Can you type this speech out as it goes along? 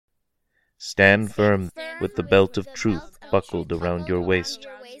Stand firm with the belt of truth buckled around your waist,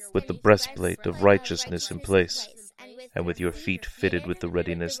 with the breastplate of righteousness in place, and with your feet fitted with the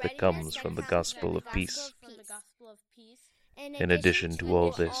readiness that comes from the gospel of peace. In addition to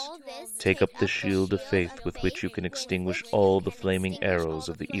all this, take up the shield of faith with which you can extinguish all the flaming arrows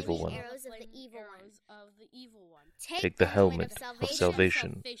of the evil one. Take the helmet of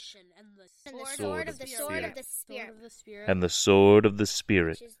salvation, the sword of the Spirit, and the sword of the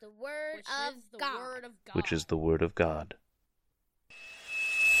Spirit, which is the word of God.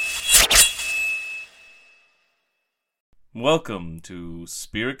 Welcome to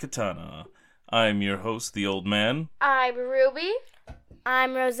Spirit Katana. I'm your host, the Old Man. I'm Ruby.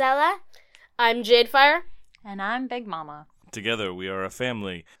 I'm Rosella. I'm Jadefire. And I'm Big Mama. Together we are a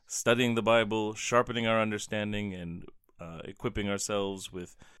family, studying the Bible, sharpening our understanding, and equipping ourselves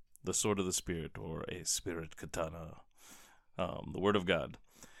with the sword of the Spirit, or a Spirit Katana, the Word of God.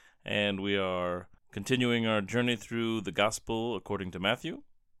 And we are continuing our journey through the Gospel according to Matthew,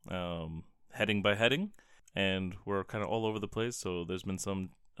 heading by heading. And we're kind of all over the place, so there's been some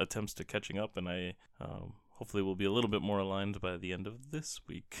attempts to catching up, and I hopefully will be a little bit more aligned by the end of this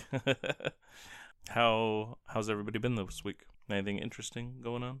week. How's everybody been this week? Anything interesting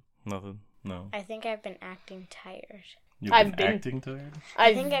going on? Nothing? No. I think I've been acting tired. You've been acting tired?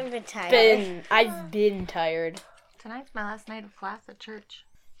 I think I've been tired. I've been tired. Tonight's my last night of class at church.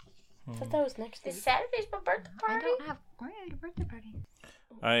 I thought that was next week. Is Saturday's my birthday party? Where is your birthday party?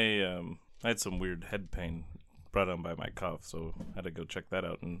 I had some weird head pain brought on by my cough, so I had to go check that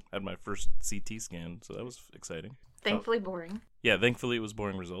out, and had my first CT scan, so that was exciting. Thankfully boring. Yeah, thankfully it was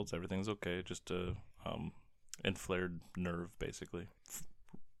boring results. Everything's okay. Just a inflared nerve, basically,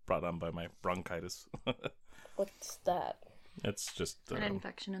 brought on by my bronchitis. What's that? It's just an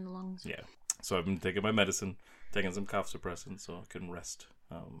infection in the lungs. Yeah. So I've been taking my medicine, taking some cough suppressants, so I can rest.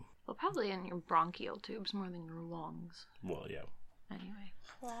 Well, probably in your bronchial tubes more than your lungs. Well, yeah. Anyway.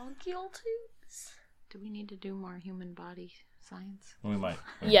 Bronchial tubes? Do we need to do more human body science? We might.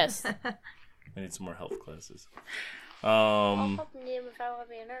 Yes. We need some more health classes. I'll help him if I want to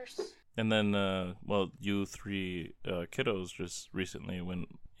be a nurse. And then, you three kiddos just recently went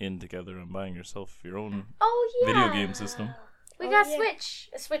in together and buying yourself your own video game system. We got Switch.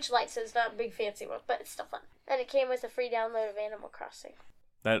 A Switch Lite, so it's not a big fancy one, but it's still fun. And it came with a free download of Animal Crossing.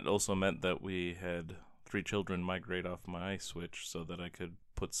 That also meant that we had 3 children migrate off my Switch so that I could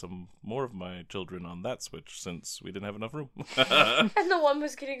put some more of my children on that Switch since we didn't have enough room. And the one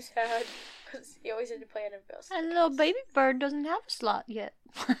was getting sad because he always had to play on him. And little baby bird doesn't have a slot yet.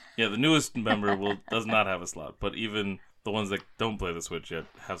 Yeah, the newest member does not have a slot, but even the ones that don't play the Switch yet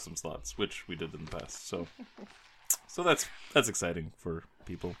have some slots, which we did in the past. So that's exciting for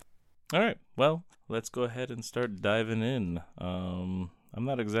people. All right, well, let's go ahead and start diving in. I'm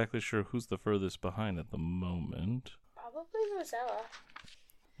not exactly sure who's the furthest behind at the moment. Probably Rosella.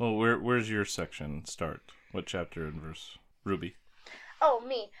 Well, where's your section start? What chapter and verse? Ruby. Oh,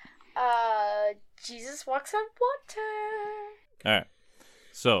 me. Jesus walks on water. All right.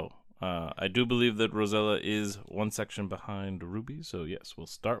 So, I do believe that Rosella is one section behind Ruby. So, yes, we'll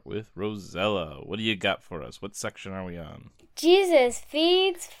start with Rosella. What do you got for us? What section are we on? Jesus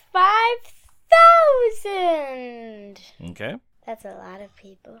feeds 5,000. Okay. That's a lot of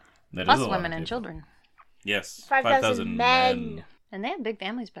people. That Plus is a lot women of and people. children. Yes. 5,000 men. And they had big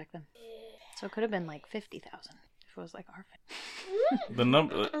families back then. So it could have been like 50,000 if it was like our family. The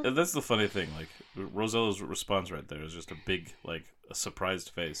number. That's the funny thing. Like, Rosella's response right there is just a big, like, a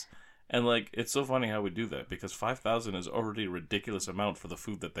surprised face. And, like, it's so funny how we do that, because 5,000 is already a ridiculous amount for the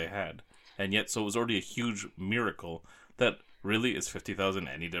food that they had. And yet, so it was already a huge miracle that really is 50,000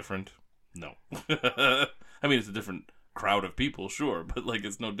 any different? No. I mean, it's a different crowd of people, sure, but, like,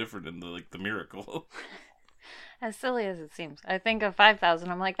 it's no different in the miracle. As silly as it seems. I think of 5,000,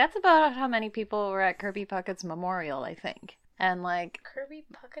 I'm like, that's about how many people were at Kirby Puckett's memorial, I think. And, like... Kirby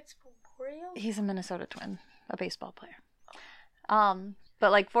Puckett's memorial? He's a Minnesota Twin, a baseball player.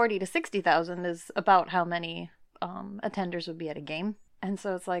 But, like, 40 to 60,000 is about how many attenders would be at a game. And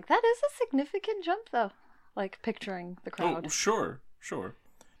so it's like, that is a significant jump, though. Like, picturing the crowd. Oh, sure.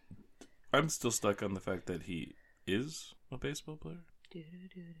 I'm still stuck on the fact that he is a baseball player.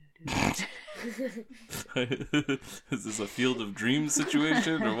 Is this a Field of Dreams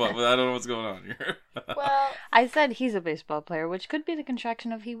situation or what? I don't know what's going on here. Well, I said he's a baseball player, which could be the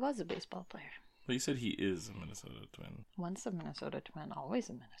contraction of he was a baseball player. Well, you said he is a Minnesota Twin. Once a Minnesota Twin, always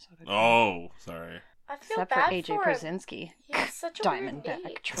a Minnesota Twin. Oh, sorry. I feel Except bad for AJ for him. Brzezinski. He's such a weird name.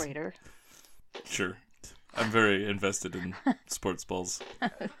 Diamondback traitor. Sure. I'm very invested in sports balls.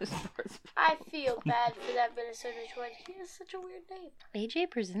 I feel bad for that Minnesota Twin. He has such a weird name. AJ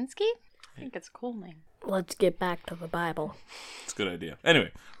Brzezinski? I think it's a cool name. Let's get back to the Bible. It's a good idea.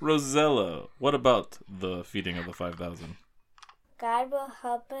 Anyway, Rosella, what about the feeding of the 5,000? God will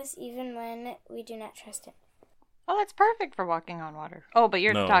help us even when we do not trust Him. Oh, that's perfect for walking on water. Oh, but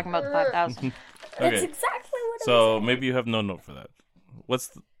you're No. talking about the 5,000. That's Okay, exactly what so I'm saying. maybe you have no note for that.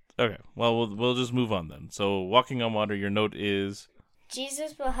 Okay, well, we'll just move on then. So, walking on water, your note is...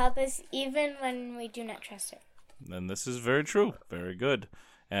 Jesus will help us even when we do not trust Him. And this is very true. Very good.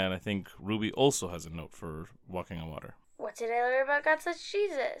 And I think Ruby also has a note for walking on water. What did I learn about God such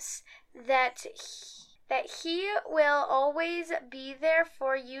Jesus? That he will always be there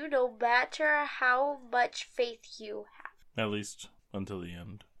for you no matter how much faith you have. At least until the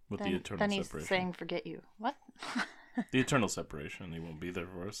end. With the eternal then he's separation. saying, forget you. What? The eternal separation. He won't be there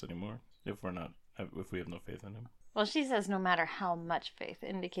for us anymore. If we have no faith in him. Well, she says no matter how much faith,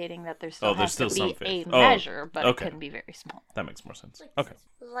 indicating that there still there's has still to some be faith. a measure, but okay. it can be very small. That makes more sense. Okay.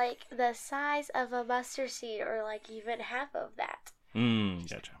 Like the size of a mustard seed, or like even half of that.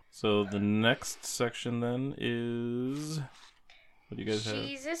 Gotcha. So the next section then is... What do you guys have?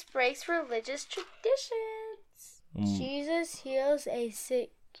 Jesus breaks religious traditions. Jesus heals a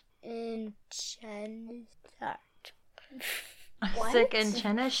sick in Chenstadt. Sick in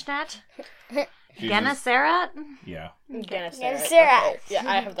Chenestadt? Jesus- Gennesaret? Yeah. Sarah. Yeah,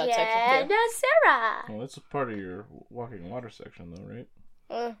 I have that Yeah, section too. no, Sarah. Well, that's a part of your walking water section, though,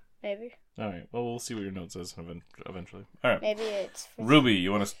 right? Maybe. All right. Well, we'll see what your note says eventually. All right. Maybe it's... Ruby,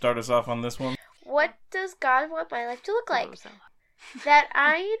 you want to start us off on this one? What does God want my life to look like? Rosella. that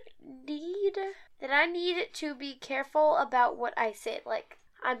I need to be careful about what I say. Like,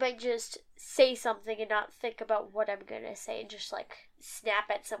 I might just say something and not think about what I'm gonna say, and just like snap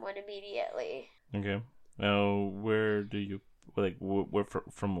at someone immediately. Okay. Now, where do you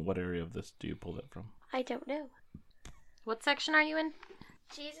from what area of this do you pull that from? I don't know. What section are you in?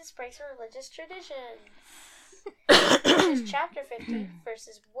 Jesus breaks religious traditions. This is chapter 50,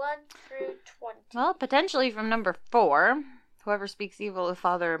 verses 1 through 20. Well, potentially from number 4. Whoever speaks evil of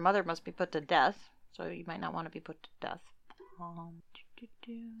father or mother must be put to death. So you might not want to be put to death.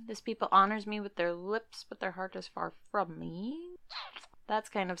 This people honors me with their lips, but their heart is far from me. That's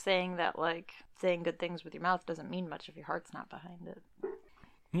kind of saying that, like, saying good things with your mouth doesn't mean much if your heart's not behind it.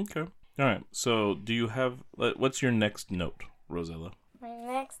 Okay. All right. So, do you have... What's your next note, Rosella? My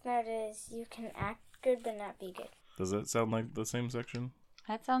next note is, you can act good but not be good. Does that sound like the same section?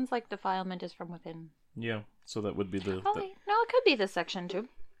 That sounds like defilement is from within. Yeah. So that would be the... Oh, wait. No, it could be this section, too.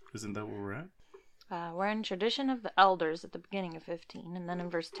 Isn't that where we're at? We're in tradition of the elders at the beginning of 15, and then in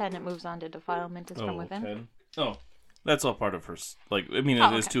verse 10 it moves on to defilement is from within. 10. Oh, that's all part of her...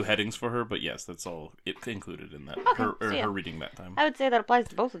 it is 2 headings for her, but yes, that's all included in that. Okay, Her reading that time. I would say that applies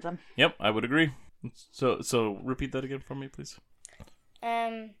to both of them. Yep, I would agree. So repeat that again for me, please.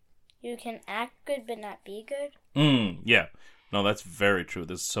 You can act good but not be good. Yeah. No, that's very true.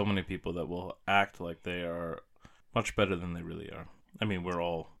 There's so many people that will act like they are much better than they really are. I mean, we're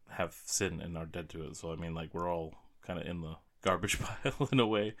all have sin and are dead to it, so I mean, like, we're all kind of in the garbage pile in a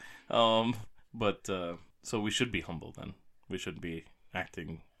way. But so we should be humble then. We should be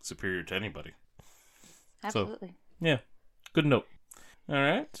acting superior to anybody. Absolutely. So, yeah. Good note. All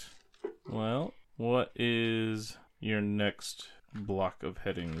right. Well, what is your next block of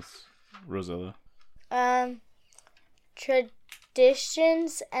headings, Rosella?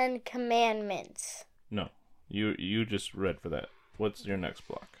 Traditions and commandments. No. You just read for that. What's your next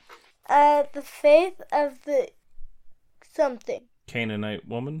block? The faith of the something. Canaanite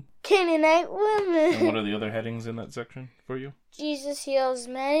woman? Canaanite woman. And what are the other headings in that section for you? Jesus heals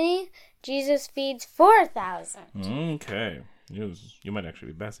many. Jesus feeds 4,000. Okay. You might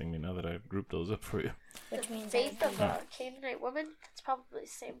actually be bassing me now that I've grouped those up for you. Which means Faith of a Canaanite woman, that's probably the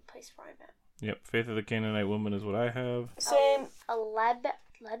same place where I'm at. Yep. Faith of the Canaanite woman is what I have. Same. A Lebzianosa?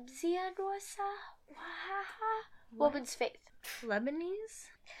 Woman's faith. Lebanese?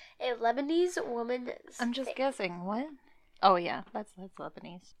 A Lebanese woman's I'm just faith. guessing. What? Oh, yeah. That's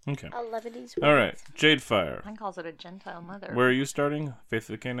Lebanese. Okay. A Lebanese All woman. right. Jadefire. Mine calls it a Gentile mother. Where are you starting? Faith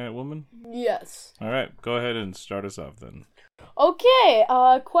of the Canaanite woman? Yes. All right. Go ahead and start us off then. Okay,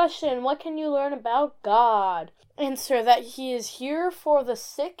 question. What can you learn about God? Answer that he is here for the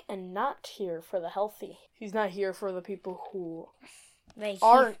sick and not here for the healthy. He's not here for the people who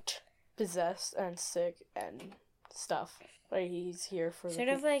aren't possessed and sick and stuff. But he's here for the sort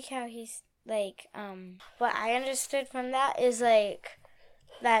people. of like how he's like what I understood from that is like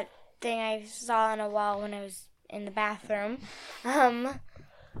that thing I saw on a wall when I was in the bathroom.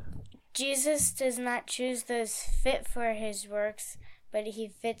 Jesus does not choose those fit for his works, but he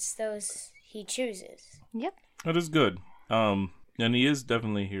fits those he chooses. Yep. That is good. And he is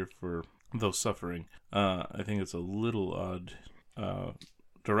definitely here for though suffering. I think it's a little odd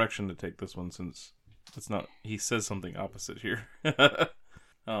direction to take this one, since it's not. He says something opposite here.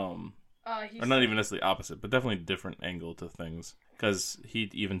 Or not even necessarily opposite, but definitely different angle to things. Because he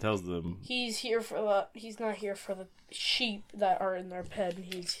even tells them he's not here for the sheep that are in their pen.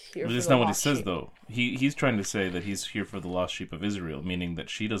 He's here. But for it's the not what he lost says, sheep. though. He's trying to say that he's here for the lost sheep of Israel, meaning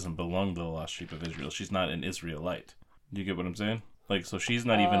that she doesn't belong to the lost sheep of Israel. She's not an Israelite. Do you get what I'm saying? Like, so she's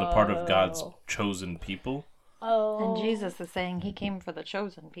not even a part of God's chosen people. Oh. And Jesus is saying he came for the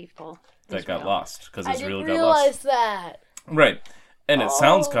chosen people. That Israel. got lost because I Israel didn't got lost. realize that. Right. And it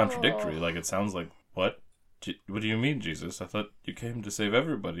sounds contradictory. Like, it sounds like, what? What do you mean, Jesus? I thought you came to save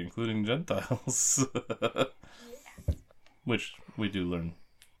everybody, including Gentiles. Which we do learn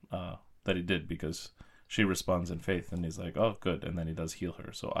that he did, because she responds in faith, and he's like, oh, good. And then he does heal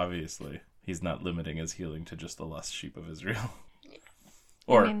her. So obviously, he's not limiting his healing to just the lost sheep of Israel.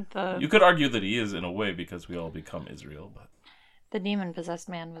 Or you could argue that he is in a way, because we all become Israel. But the demon-possessed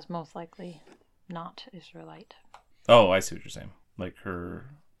man was most likely not Israelite. oh, I see what you're saying. Like the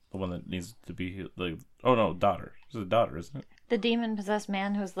one that needs to be healed. Like, oh no, daughter. It's a daughter, isn't it? The demon-possessed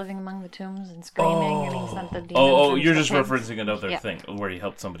man who was living among the tombs and screaming, and he sent the demons. Oh, you're into just pigs. referencing another thing where he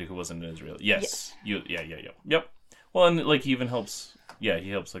helped somebody who wasn't in Israel. Yes. Yep. Well, and like he even helps. Yeah, he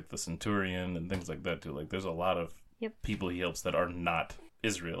helps like the centurion and things like that too. Like, there's a lot of people he helps that are not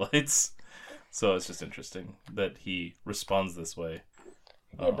Israelites. So it's just interesting that he responds this way.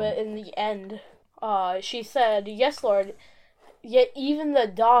 Yeah, but in the end, she said, "Yes, Lord. Yet even the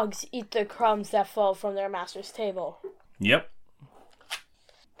dogs eat the crumbs that fall from their master's table." Yep.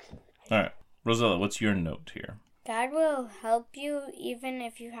 All right, Rosella, what's your note here? God will help you even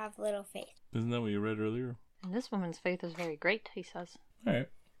if you have little faith. Isn't that what you read earlier? And this woman's faith is very great, he says. All right.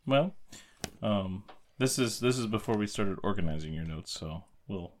 Well, this is before we started organizing your notes, so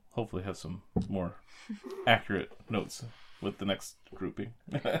we'll hopefully have some more accurate notes with the next grouping.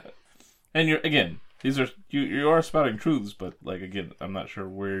 And these are you are spouting truths, but like again, I'm not sure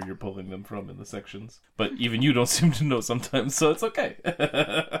where you're pulling them from in the sections. But even you don't seem to know sometimes, so it's okay.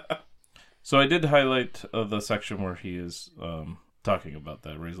 So I did highlight the section where he is talking about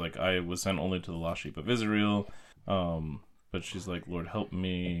that, where he's like, "I was sent only to the lost sheep of Israel," but she's like, "Lord, help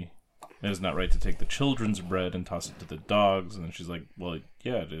me. It is not right to take the children's bread and toss it to the dogs." And then she's like, "Well,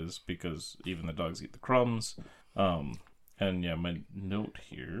 yeah, it is, because even the dogs eat the crumbs." And yeah, my note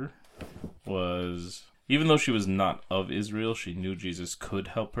here was, even though she was not of Israel, she knew Jesus could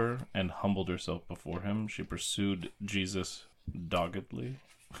help her and humbled herself before him. She pursued Jesus doggedly.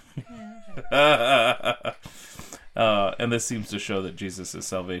 And this seems to show that Jesus'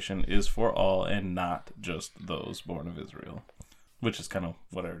 salvation is for all and not just those born of Israel, which is kind of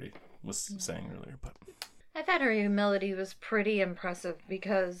what I already was saying earlier. But I thought her humility was pretty impressive,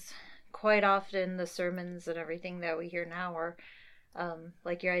 because quite often the sermons and everything that we hear now are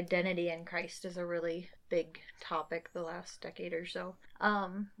like your identity in Christ is a really big topic the last decade or so,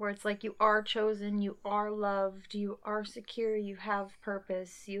 where it's like you are chosen, you are loved, you are secure, you have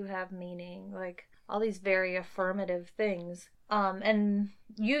purpose, you have meaning, like all these very affirmative things, and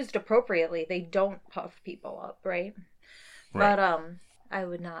used appropriately, they don't puff people up, right? But I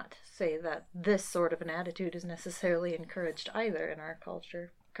would not say that this sort of an attitude is necessarily encouraged either in our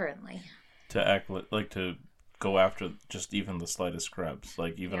culture currently. To act like to go after just even the slightest scraps,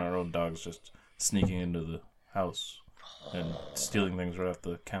 like even our own dogs just sneaking into the house and stealing things right off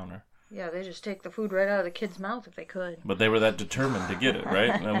the counter. Yeah, they just take the food right out of the kid's mouth if they could. But they were that determined to get it,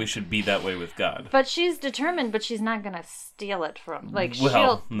 right? And we should be that way with God. But she's determined, but she's not going to steal it from... Like, Well,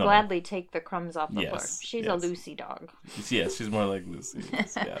 she'll no. gladly take the crumbs off the Yes, floor. She's yes. a Lucy dog. Yes, she's more like Lucy.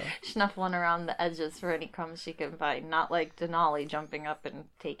 Yeah. Snuffling around the edges for any crumbs she can find. Not like Denali jumping up and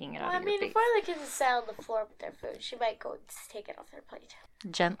taking it out of your face. before the kids sit on the floor with their food, she might go and take it off their plate.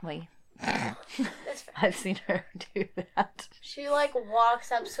 Gently. That's fair. I've seen her do that. She, walks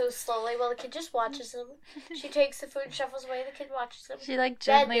up so slowly while the kid just watches them. She takes the food, shuffles away, the kid watches them. She, gently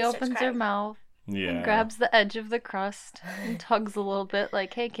Then they start opens her crying. mouth Yeah. and grabs the edge of the crust and tugs a little bit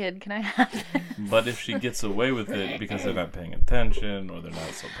like, hey, kid, can I have this? But if she gets away with it because they're not paying attention or they're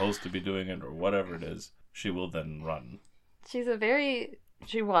not supposed to be doing it or whatever it is, she will then run. She died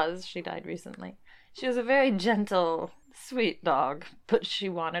recently. She was a very gentle, sweet dog, but she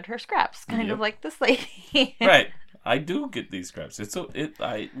wanted her scraps, kind of like this lady. Right. I do get these scraps. We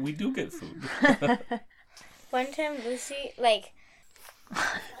do get food. One time, Lucy, My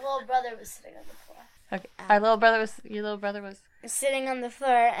little brother was sitting on the floor. Okay. Your little brother was... sitting on the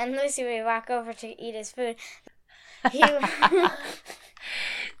floor, and Lucy would walk over to eat his food. He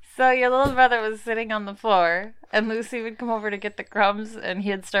So your little brother was sitting on the floor, and Lucy would come over to get the crumbs, and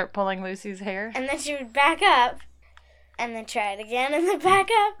he'd start pulling Lucy's hair. And then she would back up, and then try it again, and then back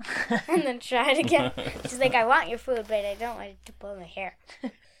up, and then try it again. She's like, I want your food, but I don't want you to pull my hair.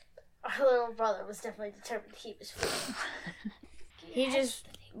 Our little brother was definitely determined to keep his food. He just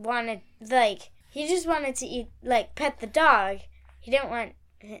wanted to eat, like, pet the dog. He didn't want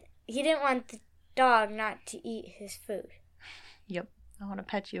the dog not to eat his food. Yep. I want to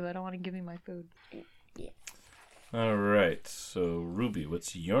pet you. I don't want to give you my food. Yeah. All right. So, Ruby,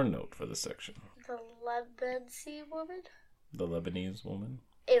 what's your note for this section? The Lebanese woman? The Lebanese woman?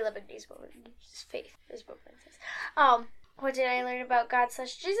 A Lebanese woman. Faith is what it says. What did I learn about God /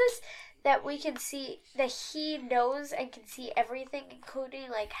 Jesus? That we can see that he knows and can see everything,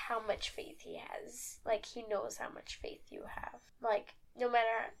 including, like, how much faith he has. Like, he knows how much faith you have. Like, no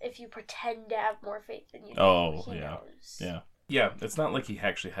matter if you pretend to have more faith than you do, he knows. Yeah. Yeah, it's not like he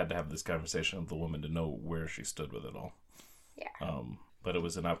actually had to have this conversation with the woman to know where she stood with it all. Yeah. But it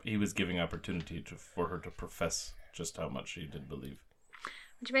was he was giving opportunity for her to profess just how much she did believe.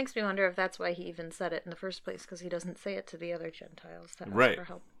 Which makes me wonder if that's why he even said it in the first place, because he doesn't say it to the other Gentiles that ask for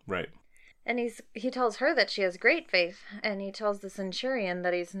help. Right. And he tells her that she has great faith, and he tells the centurion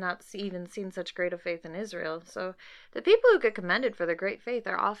that he's not even seen such great a faith in Israel. So the people who get commended for their great faith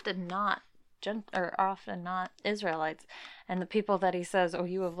are often not Israelites, and the people that he says, "Oh,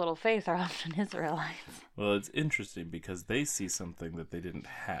 you have little faith," are often Israelites. Well, it's interesting because they see something that they didn't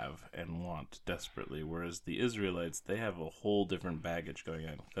have and want desperately, whereas the Israelites, they have a whole different baggage going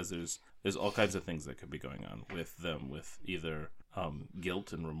on, because there's all kinds of things that could be going on with them, with either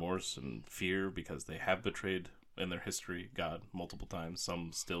guilt and remorse and fear because they have betrayed in their history God multiple times.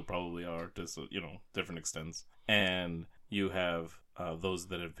 Some still probably are to different extents, and you have those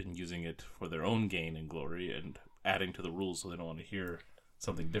that have been using it for their own gain and glory and adding to the rules so they don't want to hear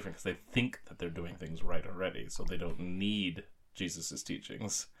something different because they think that they're doing things right already, so they don't need Jesus'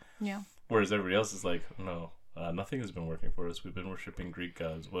 teachings. Yeah. Whereas everybody else is like, no, nothing has been working for us. We've been worshiping Greek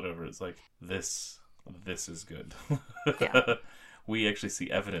gods, whatever. It's like, this is good. Yeah. We actually see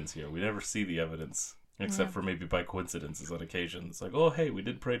evidence here. We never see the evidence. Except for maybe by coincidences on occasion. It's like, oh, hey, we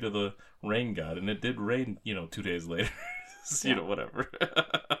did pray to the rain god, and it did rain, 2 days later. Whatever.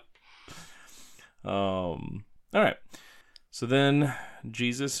 All right. So then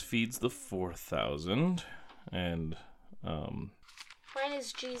Jesus feeds the 4,000, and Mine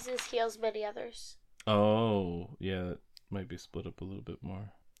is Jesus heals many others. oh, yeah, that might be split up a little bit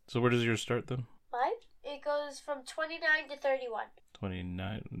more. So where does yours start then? Mine? It goes from 29 to 31.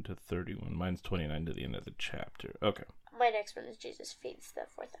 29 to 31. Mine's 29 to the end of the chapter. Okay. My next one is Jesus feeds the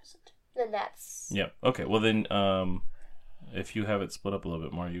 4,000. Then that's... Yep. Okay. Well, then, if you have it split up a little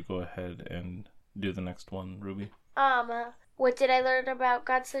bit more, you go ahead and do the next one, Ruby. What did I learn about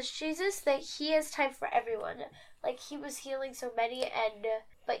God / Jesus? That he has time for everyone. Like, he was healing so many,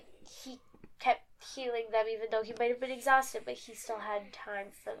 but he kept healing them even though he might have been exhausted, but he still had time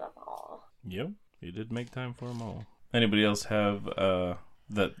for them all. Yep. He did make time for them all. Anybody else have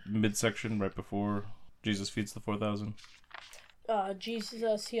that midsection right before Jesus feeds the 4,000?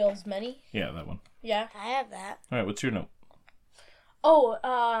 Jesus heals many. Yeah, that one. Yeah. I have that. All right, what's your note? Oh,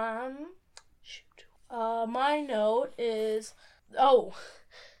 my note is,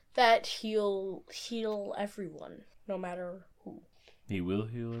 that he'll heal everyone, no matter who. He will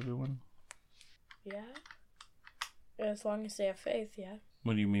heal everyone? Yeah. As long as they have faith, yeah.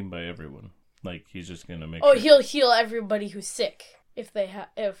 What do you mean by everyone? Like, he's just gonna make Oh, sure... he'll heal everybody who's sick.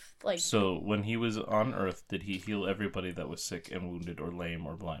 So, when he was on Earth, did he heal everybody that was sick and wounded or lame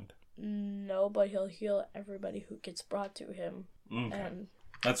or blind? No, but he'll heal everybody who gets brought to him. Okay. And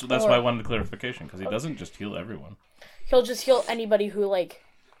That's why I wanted clarification, because he doesn't just heal everyone. He'll just heal anybody who,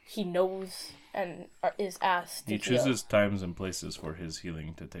 he knows and is asked to He chooses times and places for his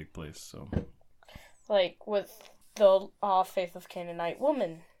healing to take place, so... Like, with the Faith of Canaanite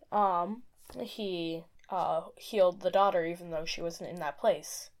woman, he healed the daughter even though she wasn't in that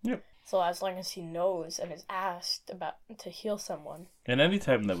place. Yep. So as long as he knows and is asked to heal someone. And any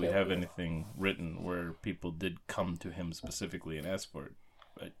time that we have anything written where people did come to him specifically and ask for it,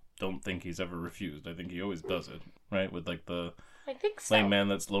 I don't think he's ever refused. I think he always does it, right? With the I think so. lame man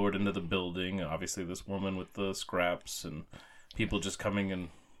that's lowered into the building, obviously this woman with the scraps, and people just coming in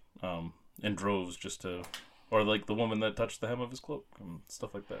droves just to... Or like the woman that touched the hem of his cloak and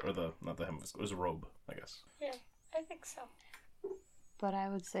stuff like that. Or not the hem of his cloak, it was a robe, I guess. Yeah, I think so. But I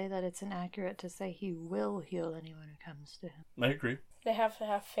would say that it's inaccurate to say he will heal anyone who comes to him. I agree. They have to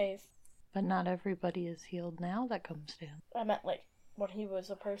have faith. But not everybody is healed now that comes to him. I meant, when he was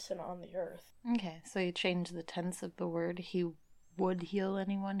a person on the earth. Okay, so you change the tense of the word. He would heal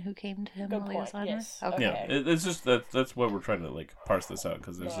anyone who came to him Good while he was point, on yes. Earth? Okay. Yeah, it's just that's why we're trying to like parse this out,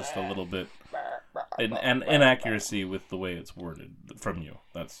 because there's just a little bit an inaccuracy with the way it's worded from you.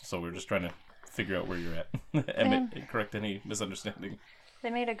 So we're just trying to figure out where you're at and correct any misunderstanding. They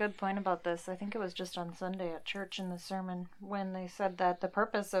made a good point about this. I think it was just on Sunday at church in the sermon when they said that the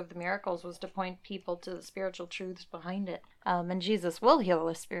purpose of the miracles was to point people to the spiritual truths behind it. And Jesus will heal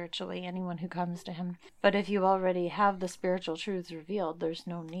us spiritually, anyone who comes to him. But if you already have the spiritual truths revealed, there's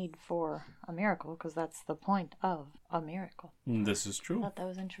no need for a miracle, because that's the point of a miracle. This is I true. thought that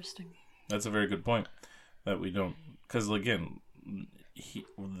was interesting. That's a very good point. That we don't, because again,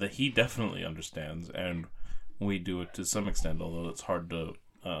 he definitely understands, and we do it to some extent, although it's hard to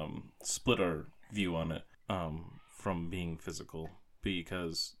split our view on it from being physical,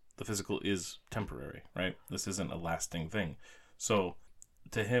 because the physical is temporary, right? This isn't a lasting thing. So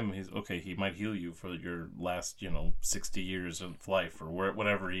to him, he might heal you for your last, 60 years of life or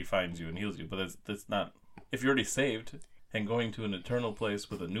whatever he finds you and heals you, but that's not, if you're already saved and going to an eternal place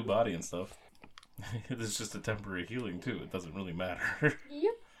with a new body and stuff, it's just a temporary healing too. It doesn't really matter.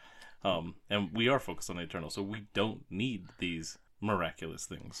 Yep. And we are focused on the eternal, so we don't need these miraculous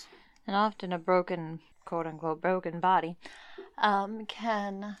things. And often a broken, quote-unquote, broken body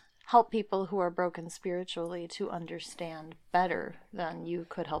can help people who are broken spiritually to understand better than you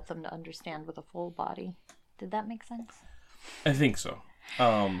could help them to understand with a full body. Did that make sense? I think so.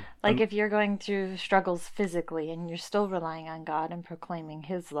 If you're going through struggles physically and you're still relying on God and proclaiming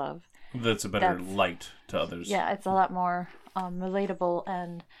his love, that's a better light to others. Yeah, it's a lot more relatable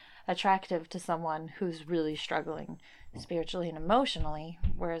and attractive to someone who's really struggling spiritually and emotionally.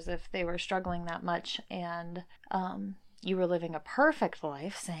 Whereas if they were struggling that much and you were living a perfect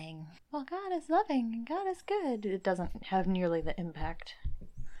life saying, well, God is loving and God is good, it doesn't have nearly the impact.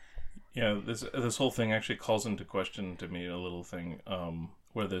 Yeah, this whole thing actually calls into question to me a little thing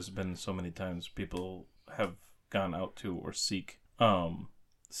where there's been so many times people have gone out to or seek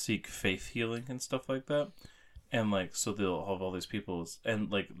faith healing and stuff like that. And so they'll have all these people,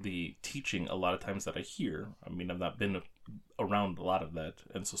 and the teaching a lot of times that I hear, I mean, I've not been around a lot of that,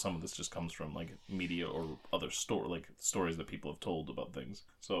 and so some of this just comes from media or other stories that people have told about things.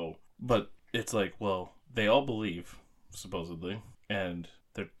 So, but it's well, they all believe, supposedly, and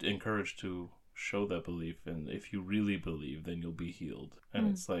they're encouraged to show that belief, and if you really believe, then you'll be healed.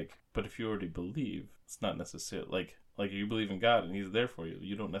 And it's but if you already believe, it's not necessarily, you believe in God and he's there for you.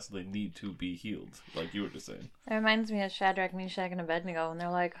 You don't necessarily need to be healed, like you were just saying. It reminds me of Shadrach, Meshach, and Abednego, and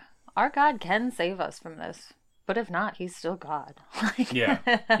they're like, our God can save us from this, but if not, he's still God. Yeah.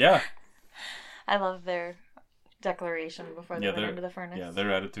 I love their declaration before they went into the furnace. Yeah,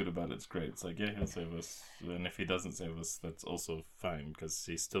 their attitude about it's great. It's he'll save us, and if he doesn't save us, that's also fine, because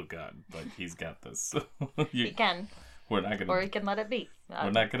he's still God. He's got this. He can. We're not gonna, or he can let it be.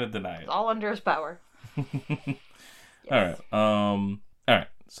 We're not going to deny it. It's all under his power. Yes. All right.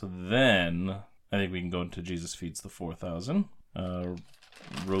 So then I think we can go into Jesus feeds the 4,000.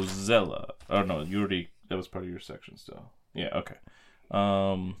 Rosella. Oh no, that was part of your section still. Yeah. Okay.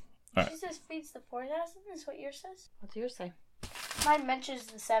 All right. Jesus feeds the 4,000 is what yours says? What's yours say? Mine mentions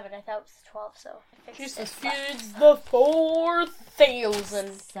the 7. I thought it was the 12, so I fixed Jesus it. feeds the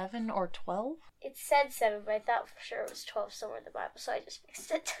 4,000. 7 or 12? It said 7, but I thought for sure it was 12 somewhere in the Bible, so I just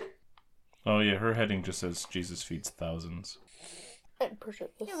fixed it. Oh yeah, her heading just says Jesus feeds thousands.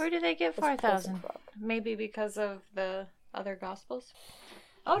 Yeah, where do they get 4,000? Maybe because of the other Gospels?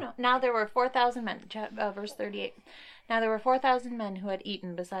 Oh no, now there were 4,000 men, verse 38. Now there were 4,000 men who had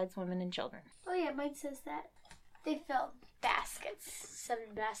eaten besides women and children. Oh yeah, mine says that. They filled baskets,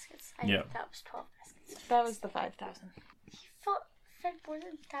 7 baskets. I Yeah. think that was 12 baskets. That was the 5,000. He fed more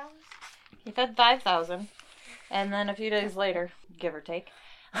than 1,000. He fed 5,000, and then a few days later, give or take,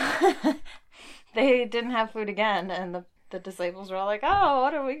 they didn't have food again, and the disciples were all like, oh,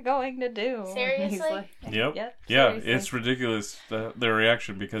 what are we going to do? Seriously? And he's like, Yep. Yep, Yeah, seriously. it's ridiculous, their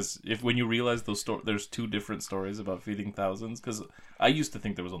reaction, because when you realize there's 2 different stories about feeding thousands, because I used to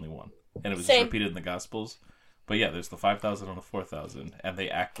think there was only one, and it was just repeated in the Gospels. But yeah, there's the 5,000 and the 4,000, and they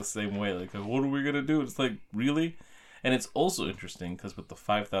act the same way. What are we going to do? It's really? And it's also interesting, because with the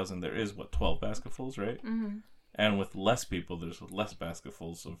 5,000, there is, 12 basketfuls, right? Mm-hmm. And with less people, there's less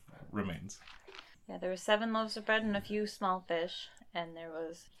basketfuls of remains. Yeah, there were 7 loaves of bread and a few small fish, and there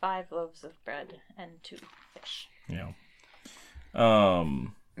was 5 loaves of bread and 2 fish. Yeah.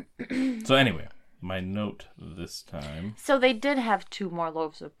 So anyway, my note this time. So they did have 2 more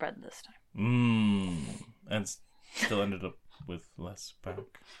loaves of bread this time. And still ended up with less back.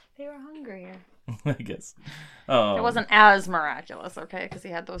 They were hungrier. I guess. It wasn't as miraculous, okay? Because he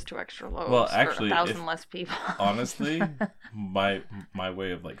had those 2 extra loaves Well, actually, for 1,000 less people. Honestly, my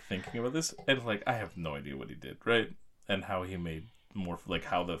way of like thinking about this, and like I have no idea what he did, right? And how he made more, like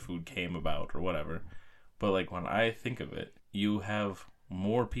how the food came about or whatever. But like when I think of it, you have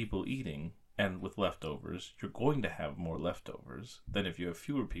more people eating, and with leftovers, you're going to have more leftovers than if you have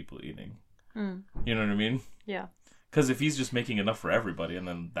fewer people eating. You know what I mean? Yeah. Because if he's just making enough for everybody, and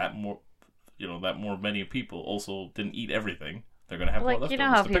then that more many people also didn't eat everything, they're gonna have more leftovers. You know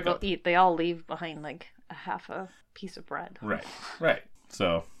how to pick people up. eat? They all leave behind like a half a piece of bread. Right.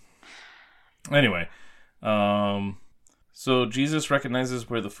 So, anyway, so Jesus recognizes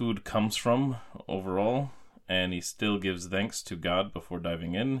where the food comes from overall, and he still gives thanks to God before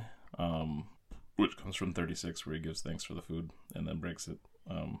diving in, which comes from 36, where he gives thanks for the food and then breaks it.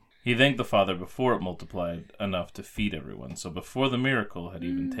 He thanked the Father before it multiplied enough to feed everyone, so before the miracle had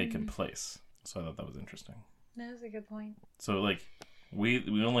even taken place. So I thought that was interesting. That was a good point. So, like, we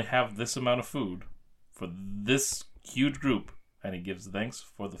only have this amount of food for this huge group, and he gives thanks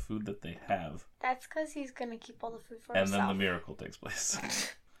for the food that they have. That's because he's going to keep all the food for and himself. then the miracle takes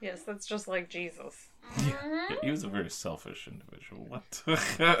place. Yes, that's just like Jesus. Yeah, he was a very selfish individual. What?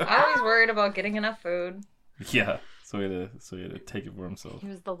 Always worried about getting enough food. Yeah, so he had to take it for himself. He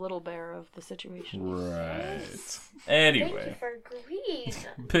was the little bear of the situation. Right. Thank you Anyway, for greed.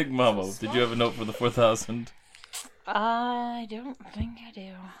 Big Mama, did you have a note for the 4,000? I don't think I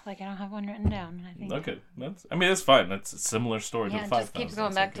do. Like, I don't have one written down, I think. Okay, that's fine. That's a similar story to Yeah, the it 5,000. just keeps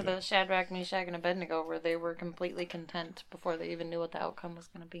going back to the Shadrach, Meshach, and Abednego, where they were completely content before they even knew what the outcome was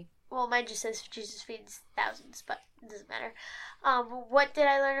going to be. Well, mine just says Jesus feeds thousands, but it doesn't matter. What did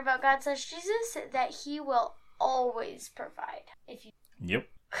I learn about God / Jesus? That he will always provide. If you Yep.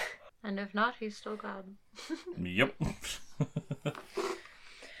 And if not, he's still God. Yep.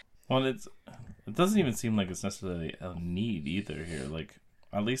 Well, it doesn't even seem like it's necessarily a need either here. Like,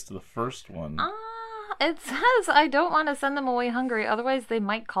 at least the first one. It says I don't want to send them away hungry, otherwise they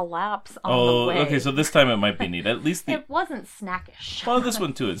might collapse on the way. Okay, so this time it might be need. At least It wasn't snackish. Well, this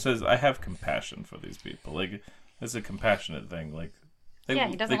one too. It says I have compassion for these people. Like, it's a compassionate thing. Like,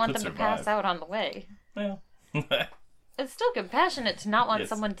 He doesn't want them to pass out on the way. Well, It's still compassionate to not want Yes.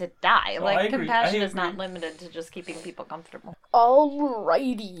 someone to die. No, I agree. Compassion I is not agree. limited to just keeping people comfortable.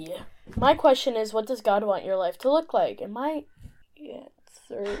 Alrighty. My question is, what does God want your life to look like? And my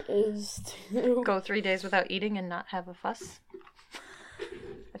answer is to Go 3 days without eating and not have a fuss.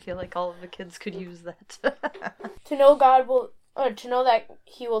 I feel like all of the kids could use that. to know God will, or to know that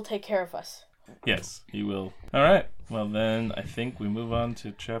He will take care of us. yes, he will. All right. Well, then I think we move on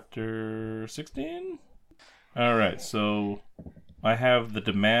to chapter 16. All right. So I have the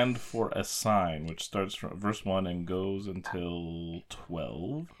demand for a sign, which starts from verse 1 and goes until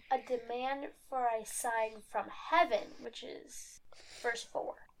 12. a demand for a sign from heaven, which is verse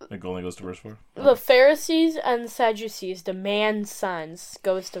 4. It only goes to verse 4. The Pharisees and Sadducees demand signs.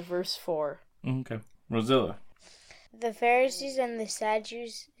 Goes to verse 4. Okay. Rosilla. The Pharisees and the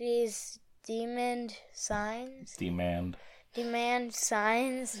Sadducees demand signs. Demand. Demand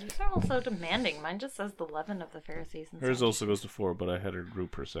signs. These are also demanding. Mine just says the leaven of the Pharisees. And Hers also goes to 4, but I had her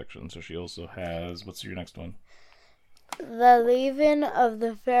group her section, so she also has. What's your next one? The leaven of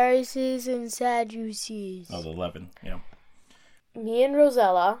the Pharisees and Sadducees. Oh, the 11. Yeah. Me and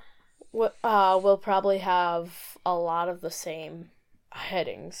Rosella will probably have a lot of the same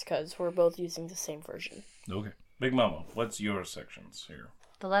headings because we're both using the same version. Okay. Big Mama, what's your sections here?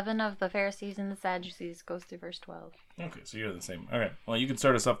 The leaven of the Pharisees and the Sadducees goes through verse 12. Okay, so you're the same. All right. Well, you can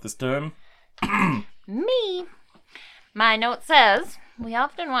start us off this time. Me. My note says, we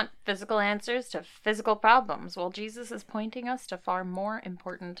often want physical answers to physical problems, while Jesus is pointing us to far more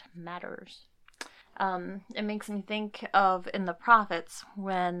important matters. It makes me think of in the prophets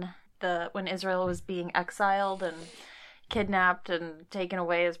when Israel was being exiled and kidnapped and taken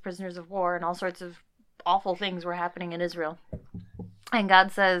away as prisoners of war, and all sorts of awful things were happening in Israel. And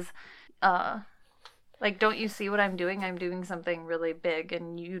God says, don't you see what I'm doing? I'm doing something really big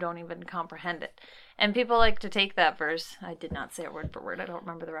and you don't even comprehend it. And people like to take that verse. I did not say it word for word. I don't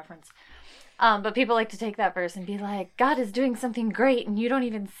remember the reference. But people like to take that verse and be like, God is doing something great and you don't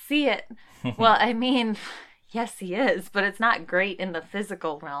even see it. Well, I mean, yes, he is, but it's not great in the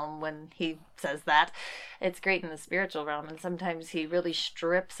physical realm when he says that. It's great in the spiritual realm. And sometimes he really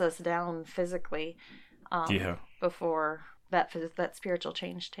strips us down physically before that spiritual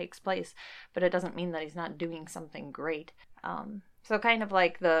change takes place, but it doesn't mean that he's not doing something great. So kind of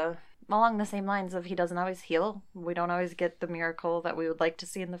like along the same lines of he doesn't always heal. We don't always get the miracle that we would like to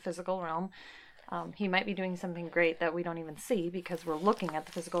see in the physical realm. He might be doing something great that we don't even see because we're looking at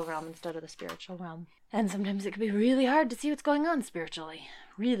the physical realm instead of the spiritual realm. And sometimes it can be really hard to see what's going on spiritually.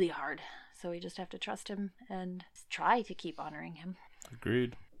 Really hard. So we just have to trust him and try to keep honoring him.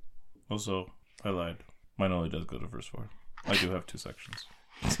 Agreed. Also, I lied. Mine only does go to verse 4. I do have 2 sections.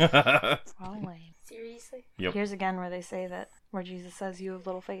 Probably. Seriously? Yep. Here's again where Jesus says, you have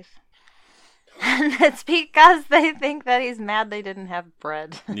little faith. And it's because they think that he's mad they didn't have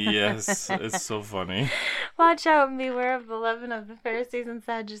bread. Yes, it's so funny. Watch out and beware of the leaven of the Pharisees and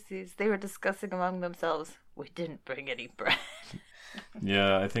Sadducees. They were discussing among themselves, we didn't bring any bread.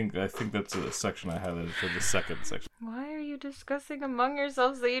 Yeah, I think that's a section I highlighted for the second section. Why are you discussing among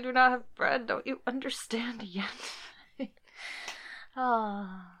yourselves that you do not have bread? Don't you understand yet?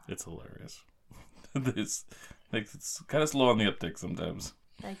 It's hilarious. It's kind of slow on the uptick sometimes.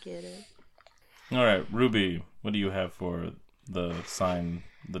 I get it. All right, Ruby, what do you have for the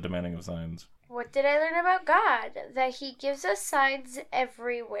demanding of signs? What did I learn about God? That he gives us signs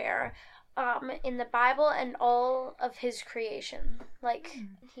everywhere. In the Bible and all of his creation. Like,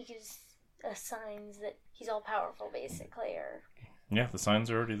 he gives us signs that he's all powerful, basically, or... Yeah, the signs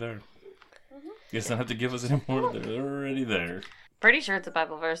are already there. You guys don't have to give us any more. They're already there. Pretty sure it's a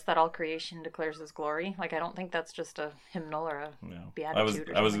Bible verse that all creation declares his glory. Like, I don't think that's just a hymnal or a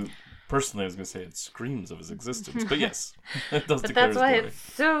beatitude I was going to say it screams of his existence. But yes, it does But declare that's his why glory.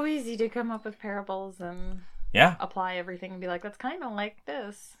 it's so easy to come up with parables and apply everything and be like, that's kind of like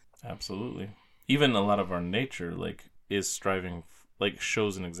this. Absolutely. Even a lot of our nature, is striving,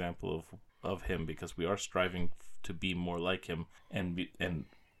 shows an example of him, because we are striving to be more like him and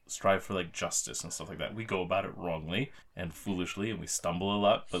strive for justice and stuff like that. We go about it wrongly and foolishly, and we stumble a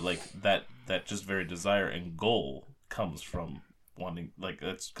lot. But that just very desire and goal comes from wanting,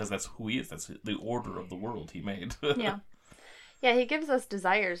 that's because that's who he is. That's the order of the world he made. Yeah. Yeah, he gives us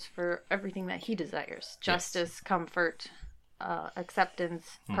desires for everything that he desires. Justice, comfort,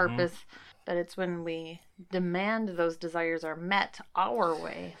 acceptance, purpose. But it's when we demand those desires are met our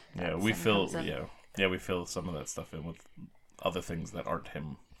way. Yeah, we fill we fill some of that stuff in with other things that aren't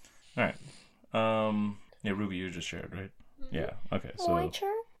him. All right. Ruby, you just shared, right? Yeah. Okay. So My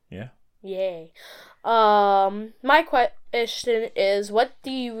turn? Yeah. Yay. My question is, what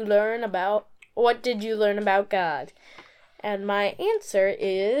did you learn about God? And my answer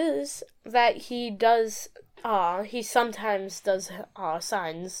is that he sometimes does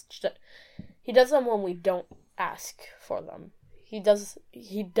signs. He does them when we don't ask for them. He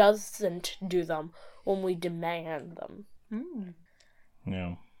doesn't do them when we demand them.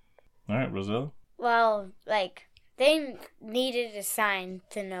 Yeah. All right, Rosella? Well, they needed a sign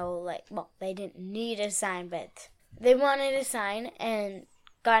to know, they didn't need a sign, but they wanted a sign, and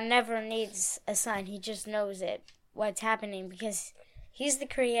God never needs a sign. He just knows what's happening, because he's the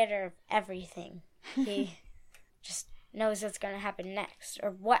creator of everything. He just knows what's going to happen next,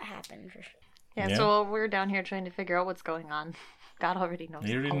 or what happened. Yeah, so we're down here trying to figure out what's going on. God already knows.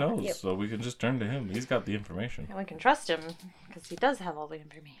 He already knows, so we can just turn to him. He's got the information. And we can trust him, because he does have all the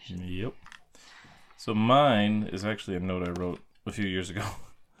information. Yep. So mine is actually a note I wrote a few years ago.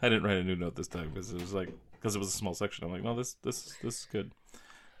 I didn't write a new note this time, because it was a small section. I'm like, no, this is good.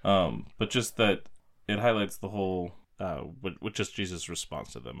 But just that it highlights the whole, with just Jesus'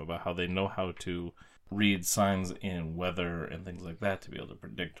 response to them, about how they know how to read signs in weather and things like that to be able to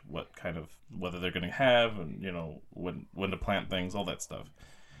predict what kind of weather they're going to have, and when to plant things, all that stuff.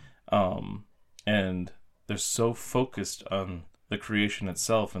 And they're so focused on the creation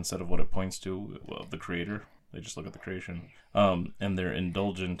itself instead of what it points to, the creator. They just look at the creation. And they're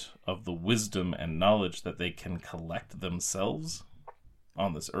indulgent of the wisdom and knowledge that they can collect themselves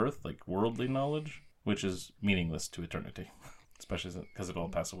on this earth, worldly knowledge, which is meaningless to eternity. Especially because it'll all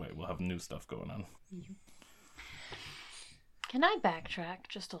pass away. We'll have new stuff going on. Can I backtrack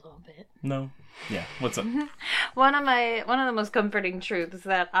just a little bit? No. Yeah. What's up? One of the most comforting truths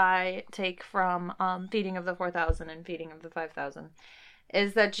that I take from Feeding of the 4,000 and Feeding of the 5,000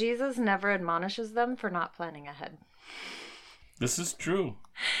 is that Jesus never admonishes them for not planning ahead. This is true.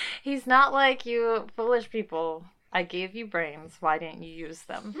 He's not like, you foolish people, I gave you brains, why didn't you use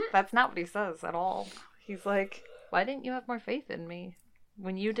them? That's not what he says at all. He's like, why didn't you have more faith in me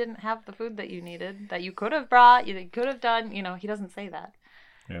when you didn't have the food that you needed, that you could have brought, you could have done? He doesn't say that.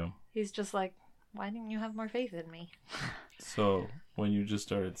 Yeah. He's just like, why didn't you have more faith in me? So when you just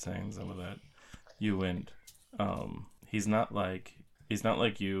started saying some of that, you went, he's not like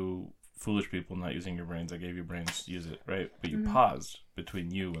you foolish people not using your brains. I gave you brains, use it, right? But you paused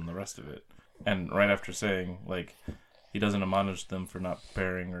between you and the rest of it. And right after saying, he doesn't admonish them for not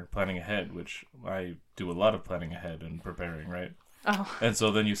preparing or planning ahead, which I do a lot of planning ahead and preparing, right? Oh. And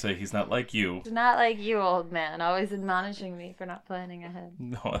so then you say he's not like you. He's not like you, old man, always admonishing me for not planning ahead.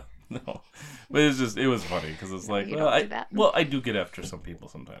 No. But it was funny because it's like, you well, don't do that. I do get after some people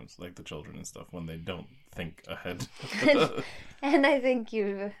sometimes, like the children and stuff, when they don't think ahead. And I think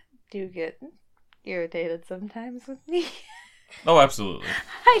you do get irritated sometimes with me. Oh, absolutely.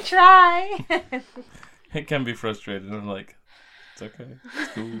 I try. It can be frustrating. I'm like, it's okay.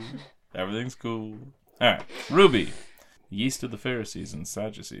 It's cool. Everything's cool. All right. Ruby. Yeast of the Pharisees and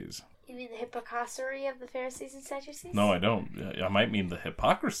Sadducees. You mean the hypocrisy of the Pharisees and Sadducees? No, I don't. I might mean the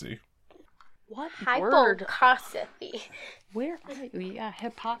hypocrisy. What word? Hypocrisy. Where are you? Yeah,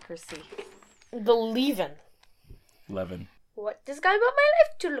 hypocrisy. The leaven. Leaven. What does God want my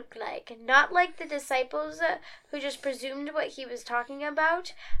life to look like? Not like the disciples who just presumed what he was talking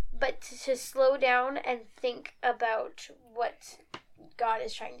about, but to slow down and think about what God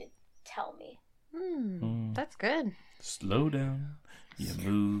is trying to tell me. That's good. Slow down. You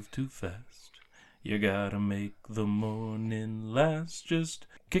move too fast. You gotta make the morning last. Just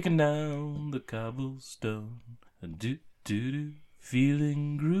kicking down the cobblestone. Do do do.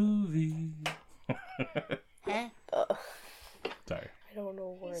 Feeling groovy. Sorry. I don't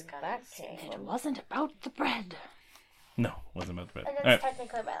know where that came It from. wasn't about the bread. No, wasn't about the bread. And All that's right.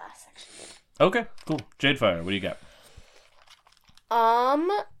 technically my last section. Okay, cool. Jadefire, what do you got?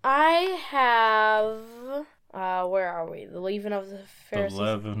 I have. Where are we? The leaven of the Pharisees.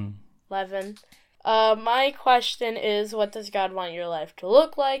 11. 11. My question is, what does God want your life to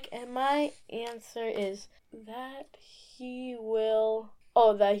look like? And my answer is that he will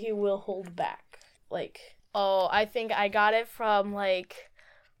hold back. I think I got it from,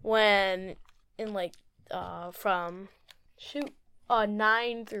 when, from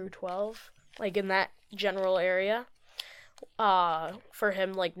 9 through 12, in that general area, for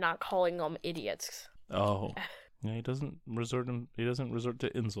him, not calling them idiots. Oh. Yeah, he doesn't resort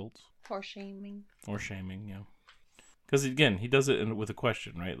to insults. Or shaming. Or shaming, yeah. Because, again, he does it with a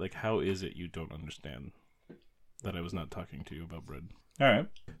question, right? Like, how is it you don't understand that I was not talking to you about bread? All right.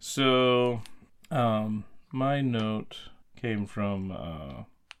 So, my note came from,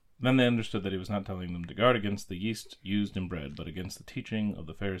 then they understood that he was not telling them to guard against the yeast used in bread, but against the teaching of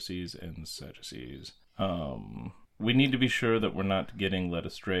the Pharisees and Sadducees. We need to be sure that we're not getting led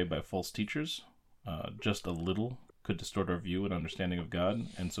astray by false teachers. Just a little could distort our view and understanding of God,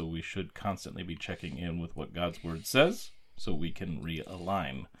 and so we should constantly be checking in with what God's word says so we can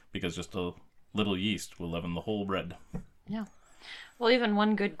realign, because just a little yeast will leaven the whole bread. Yeah. Well, even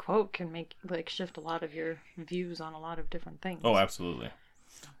one good quote can make shift a lot of your views on a lot of different things. Oh, absolutely.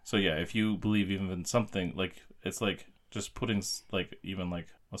 So yeah, if you believe even in something, it's like just putting even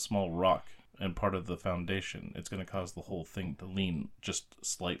a small rock and part of the foundation, it's going to cause the whole thing to lean just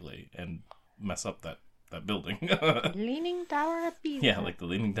slightly and mess up that building. Leaning Tower of Pisa. Yeah, like the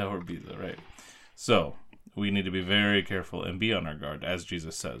Leaning Tower of Pisa, right? So we need to be very careful and be on our guard, as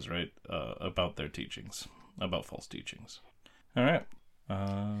Jesus says, right, about their teachings, about false teachings. All right.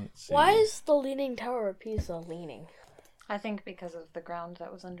 Let's see. Why is the Leaning Tower of Pisa leaning? I think because of the ground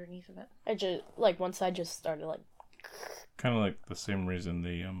that was underneath of it. I just, one side just started, Kind of like the same reason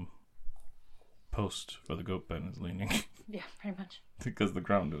the post for the goat pen is leaning. Yeah, pretty much. Because the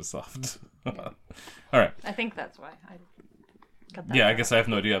ground is soft. All right. I think that's why I got that. Yeah, I guess I have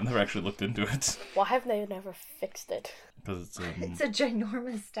no idea. I've never actually looked into it. Why have they never fixed it? Because it's It's a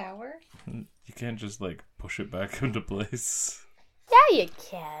ginormous tower. you can't just push it back into place. Yeah, you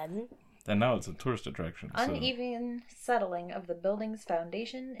can. And now it's a tourist attraction. So. Uneven settling of the building's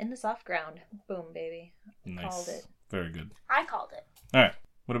foundation in the soft ground. Boom, baby. Nice. Called it. Very good. I called it. All right.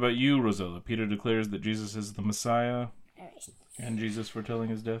 What about you, Rosella? Peter declares that Jesus is the Messiah. And Jesus foretelling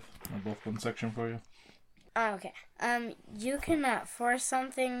his death are both one section for you. Okay. You cannot force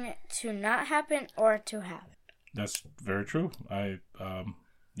something to not happen or to happen. That's very true.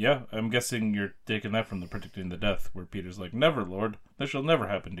 I'm guessing you're taking that from the predicting the death, where Peter's like, "Never, Lord, this shall never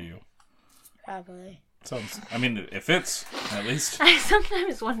happen to you." Probably. It fits, at least. I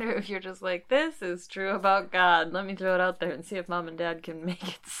sometimes wonder if you're just like, this is true about God. Let me throw it out there and see if Mom and Dad can make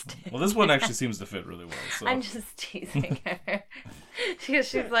it stick. Well, this one actually seems to fit really well. So. I'm just teasing her.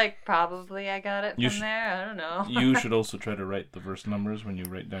 She's like, probably I got it from there. I don't know. You should also try to write the verse numbers when you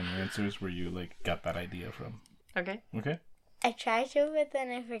write down your answers, where you got that idea from. Okay. Okay? I try to, but then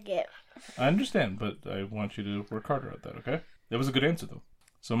I forget. I understand, but I want you to work harder at that, okay? That was a good answer, though.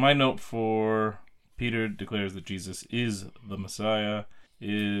 So my note for Peter declares that Jesus is the Messiah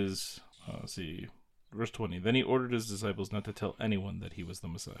is, let's see, verse 20. Then he ordered his disciples not to tell anyone that he was the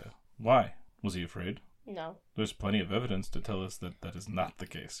Messiah. Why? Was he afraid? No. There's plenty of evidence to tell us that that is not the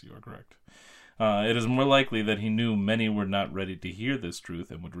case. You are correct. It is more likely that he knew many were not ready to hear this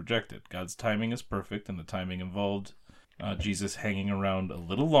truth and would reject it. God's timing is perfect, and the timing involved Jesus hanging around a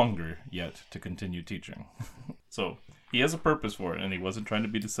little longer yet to continue teaching. So he has a purpose for it, and he wasn't trying to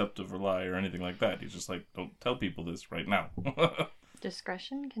be deceptive or lie or anything like that. He's just like, don't tell people this right now.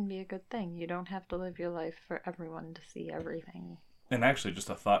 Discretion can be a good thing. You don't have to live your life for everyone to see everything. And actually, just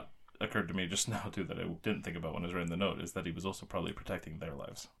a thought occurred to me just now, too, that I didn't think about when I was writing the note, is that he was also probably protecting their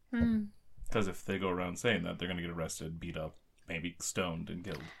lives. Because if they go around saying that, they're going to get arrested, beat up, maybe stoned and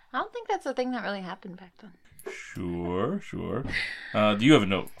killed. I don't think that's a thing that really happened back then. Sure. Do you have a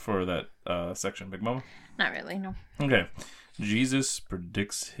note for that section, Big Mama? Not really, no. Okay. Jesus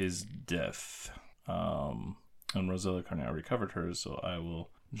predicts his death. And Rosella Carney already covered hers, so I will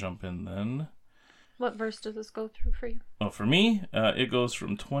jump in then. What verse does this go through for you? Well, for me, it goes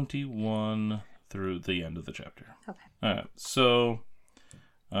from 21 through the end of the chapter. Okay. All right. So,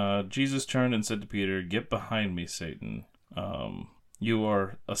 Jesus turned and said to Peter, "Get behind me, Satan. You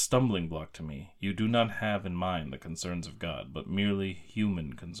are a stumbling block to me. You do not have in mind the concerns of God, but merely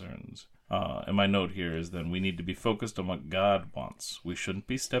human concerns." And my note here is then we need to be focused on what God wants. We shouldn't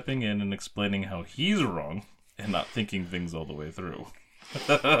be stepping in and explaining how he's wrong and not thinking things all the way through.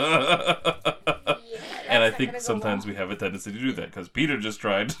 And I think sometimes we have a tendency to do that, because Peter just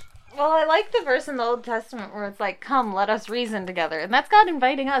tried. Well, I like the verse in the Old Testament where it's like, "Come, let us reason together." And that's God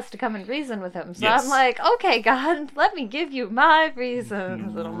inviting us to come and reason with him. So Yes. I'm like, okay, God, let me give you my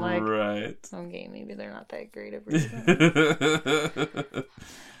reasons. And I'm like, right. okay, maybe they're not that great of reasons.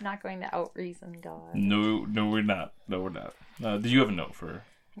 Not going to out-reason God. No, we're not. Do you have a note for...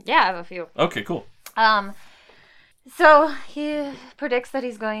 Yeah, I have a few. Okay, cool. So he predicts that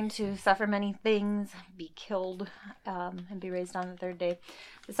he's going to suffer many things, be killed, and be raised on the third day.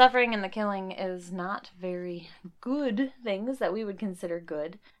 The suffering and the killing is not very good things that we would consider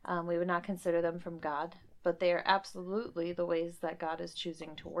good. We would not consider them from God, but they are absolutely the ways that God is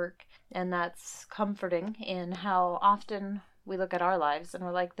choosing to work. And that's comforting in how often we look at our lives and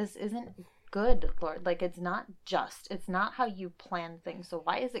we're like, this isn't good, Lord. Like, it's not just. It's not how you planned things. So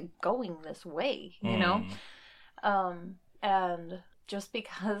why is it going this way, you know? And just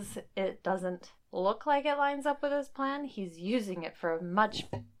because it doesn't look like it lines up with his plan, he's using it for a much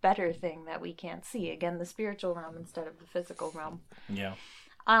better thing that we can't see. Again, the spiritual realm instead of the physical realm. Yeah.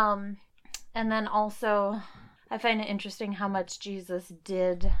 And then also, I find it interesting how much Jesus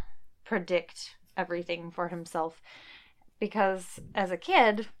did predict everything for himself. Because as a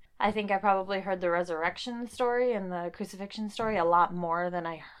kid, I think I probably heard the resurrection story and the crucifixion story a lot more than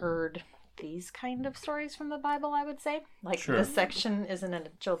I heard these kind of stories from the Bible, I would say. Like, Sure. This section isn't in a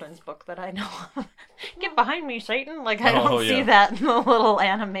children's book that I know of. Get behind me, Satan! Like, I don't see yeah. that in the little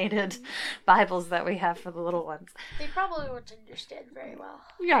animated Bibles that we have for the little ones. They probably wouldn't understand very well.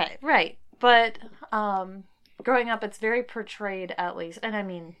 Right. But growing up, it's very portrayed, at least. And I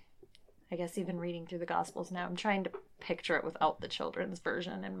mean, I guess even reading through the Gospels now, I'm trying to picture it without the children's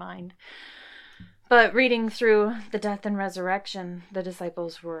version in mind. But reading through the death and resurrection, the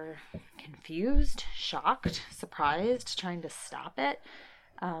disciples were confused, shocked, surprised, trying to stop it,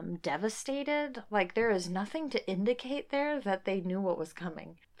 devastated. Like, there is nothing to indicate there that they knew what was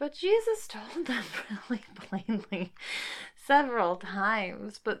coming. But Jesus told them really plainly several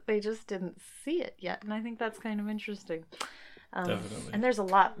times, but they just didn't see it yet. And I think that's kind of interesting. Definitely. And there's a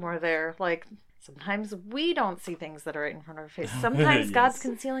lot more there. Like, sometimes we don't see things that are right in front of our face. Sometimes Yes. God's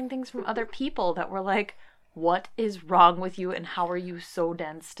concealing things from other people that we're like, what is wrong with you and how are you so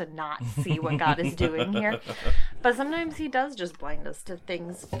dense to not see what God is doing here? But sometimes he does just blind us to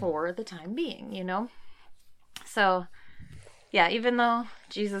things for the time being, you know? So, yeah, even though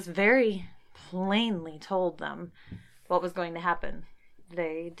Jesus very plainly told them what was going to happen,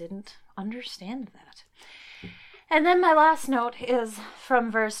 they didn't understand that. And then my last note is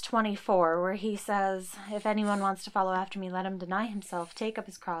from verse 24, where he says, "If anyone wants to follow after me, let him deny himself, take up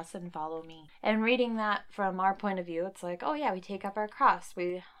his cross, and follow me." And reading that from our point of view, it's like, oh yeah, we take up our cross.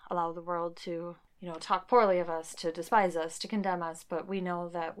 We allow the world to, talk poorly of us, to despise us, to condemn us, but we know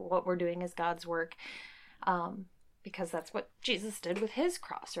that what we're doing is God's work, because that's what Jesus did with his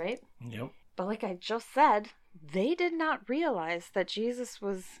cross, right? Yep. But like I just said, they did not realize that Jesus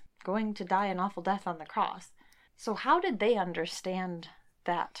was going to die an awful death on the cross. So how did they understand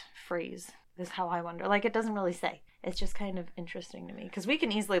that phrase is how I wonder. Like, it doesn't really say. It's just kind of interesting to me. Because we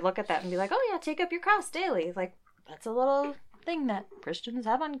can easily look at that and be like, oh yeah, take up your cross daily. Like, that's a little thing that Christians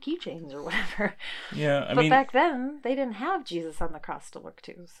have on keychains or whatever. Yeah, I but mean... back then, they didn't have Jesus on the cross to look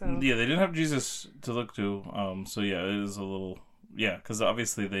to. So Yeah, they didn't have Jesus to look to. So yeah, it is a little... Yeah, because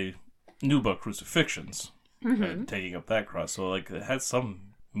obviously they knew about crucifixions. Mm-hmm. And taking up that cross. So, like, it had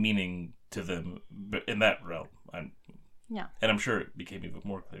some meaning to them in that realm. Yeah. And I'm sure it became even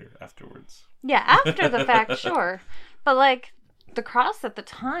more clear afterwards. Yeah, after the fact, sure. But, like, the cross at the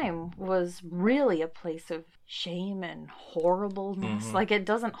time was really a place of shame and horribleness. Mhm. Like, it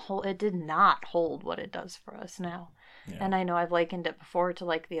did not hold what it does for us now. Yeah. And I know I've likened it before to,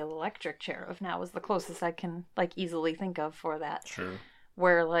 like, the electric chair of now is the closest I can, like, easily think of for that. Sure.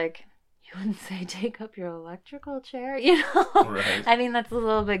 Where, like, you wouldn't say take up your electrical chair, you know? Right. I mean, that's a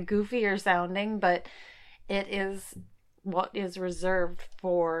little bit goofier sounding, but it is what is reserved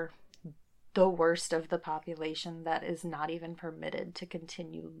for the worst of the population that is not even permitted to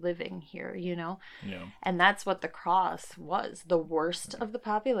continue living here, you know? Yeah. And that's what the cross was. The worst of the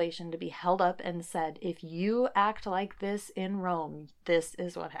population to be held up and said, if you act like this in Rome, this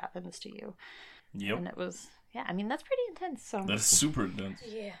is what happens to you. Yep. And it was, yeah, I mean, that's pretty intense. So That's super intense.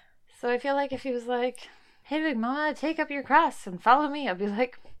 Yeah. So I feel like if he was like, hey, Big Mama, take up your cross and follow me, I'd be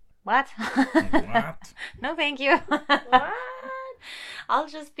like, what? What? No, thank you. What? I'll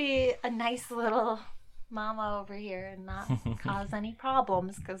just be a nice little mama over here and not cause any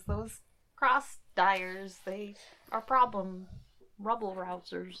problems, because those cross dyers, they are rabble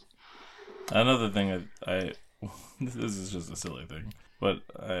rousers. Another thing I this is just a silly thing, but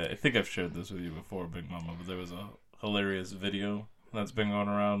I think I've shared this with you before, Big Mama, but there was a hilarious video that's been going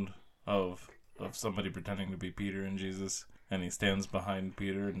around of somebody pretending to be Peter and Jesus, and he stands behind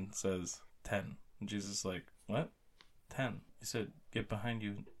Peter and says 10. And Jesus is like, what? 10. He said, get behind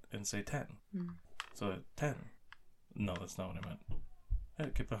you and say 10. So 10. No, that's not what I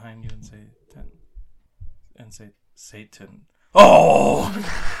meant. Get behind you and say 10. And say Satan. Oh!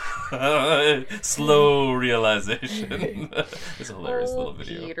 Slow realization. It's a hilarious little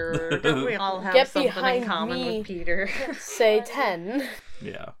video. Peter, don't we all have Get something in behind common me. with Peter? Say 10.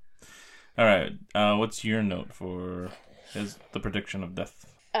 Yeah. All right. What's your note for the prediction of death?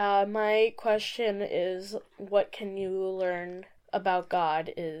 My question is, what can you learn about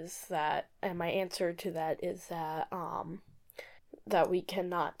God is that, and my answer to that is that we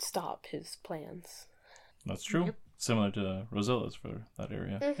cannot stop his plans. That's true. Yep. Similar to Rosella's for that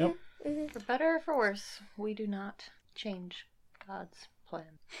area. Mhm. Yep. For better or for worse, we do not change God's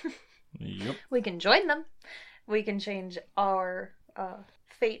plan. Yep. We can join them. We can change our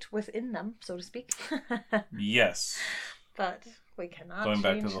fate within them, so to speak. Yes. But we cannot Going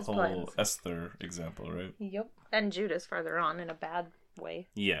back change to the his whole plans. Esther example, right? Yep. And Judas further on in a bad way.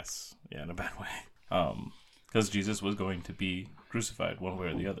 Yes. Yeah, in a bad way. Because Jesus was going to be crucified one way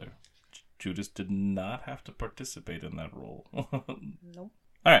or the other. Judas did not have to participate in that role. Nope.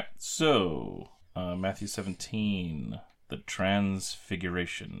 All right, so Matthew 17, the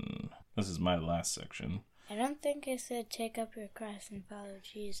Transfiguration. This is my last section. I don't think it said take up your cross and follow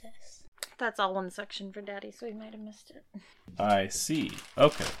Jesus. That's all one section for Daddy, so he might have missed it. I see.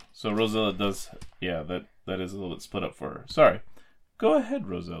 Okay, so Rosella does, yeah, that is a little bit split up for her. Sorry. Go ahead,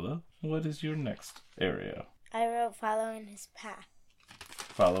 Rosella. What is your next area? I wrote following his path.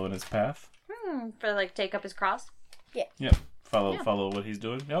 Follow in his path? For like take up his cross? Yep. Follow Yeah. follow what he's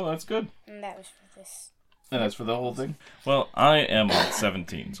doing. Oh, that's good. And that was for this. And that's for the whole thing? Well, I am on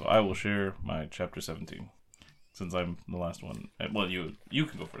 17, so I will share my chapter 17. Since I'm the last one. Well, you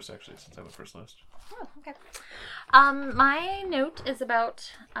can go first, actually, since I have a first list. Oh, okay. My note is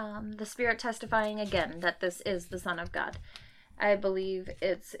about the Spirit testifying again that this is the Son of God. I believe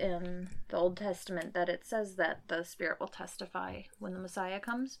it's in the Old Testament that it says that the Spirit will testify when the Messiah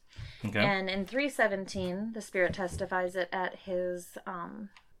comes. Okay. And in 3:17, the Spirit testifies it at his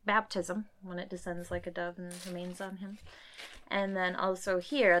baptism, when it descends like a dove and remains on him. And then also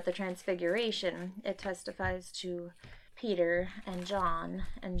here at the Transfiguration, it testifies to Peter and John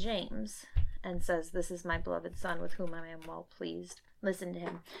and James and says, "This is my beloved Son with whom I am well pleased. Listen to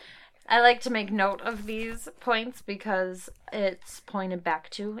him." I like to make note of these points because it's pointed back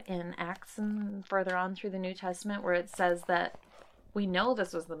to in Acts and further on through the New Testament, where it says that we know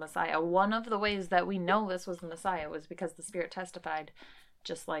this was the Messiah. One of the ways that we know this was the Messiah was because the Spirit testified,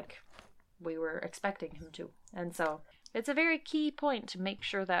 just like we were expecting him to. And so it's a very key point to make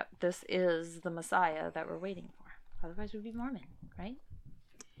sure that this is the Messiah that we're waiting for. Otherwise we'd be Mormon, right?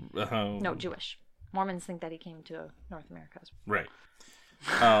 No, Jewish. Mormons think that he came to North America. Right.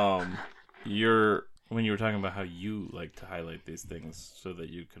 When you were talking about how you like to highlight these things so that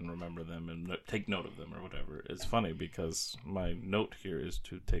you can remember them and take note of them or whatever, it's funny because my note here is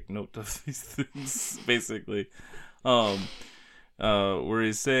to take note of these things, basically. Where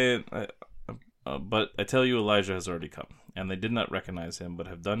he's saying, but I tell you, Elijah has already come, and they did not recognize him, but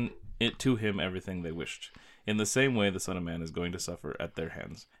have done it to him everything they wished. In the same way, the Son of Man is going to suffer at their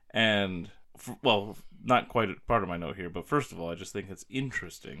hands. And, well, not quite a part of my note here, but first of all, I just think it's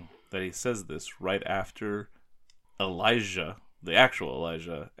interesting that he says this right after Elijah, the actual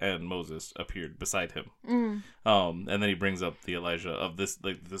Elijah, and Moses appeared beside him. And then he brings up the Elijah of this,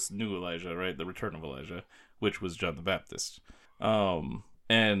 like this new Elijah, right? The return of Elijah, which was John the Baptist.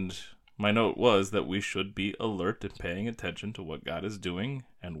 And my note was that we should be alert and paying attention to what God is doing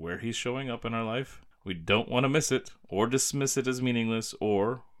and where he's showing up in our life. We don't want to miss it or dismiss it as meaningless,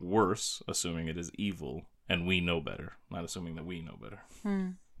 or worse, assuming it is evil and we know better, not assuming that we know better.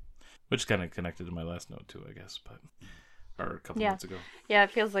 Which kind of connected to my last note too, I guess, or a couple minutes ago. Yeah,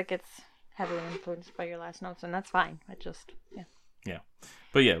 it feels like it's heavily influenced by your last notes, and that's fine. Yeah.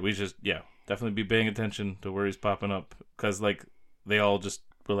 But yeah, we just, definitely be paying attention to where he's popping up, because, like, they all just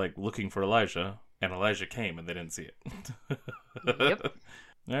were, like, looking for Elijah, and Elijah came, and they didn't see it. Yep.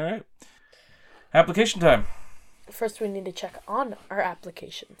 All right. Application time. First, we need to check on our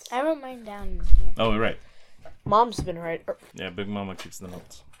applications. I wrote mine down here. Oh, right. Mom's been right. Yeah, Big Mama keeps the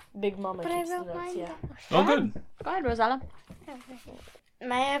notes. Big Mama But I keeps the wrote notes, mine yeah. down. Oh, good. Go ahead, Rosella.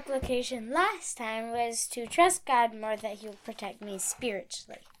 My application last time was to trust God more that he will protect me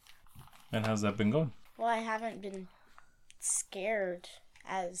spiritually. And how's that been going? Well, I haven't been scared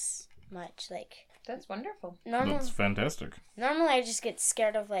as much. Like, That's wonderful. That's fantastic. normally I just get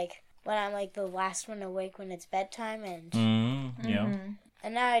scared of, like, when I'm, like, the last one awake when it's bedtime, and Yeah.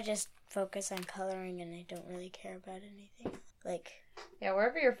 and now I just focus on coloring, and I don't really care about anything. Like, Yeah,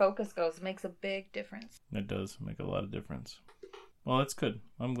 wherever your focus goes makes a big difference. It does make a lot of difference. Well, that's good.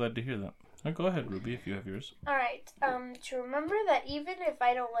 I'm glad to hear that. Go ahead, Ruby, if you have yours. Alright, to remember that even if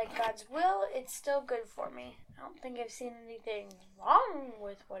I don't like God's will, it's still good for me. I don't think I've seen anything wrong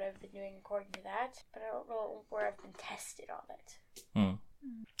with what I've been doing according to that, but I don't know where I've been tested on it.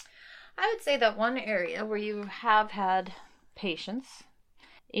 I would say that one area where you have had patience,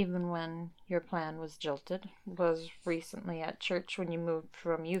 even when your plan was jilted, was recently at church when you moved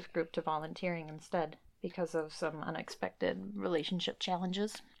from youth group to volunteering instead because of some unexpected relationship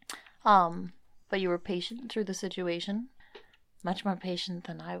challenges. But you were patient through the situation, much more patient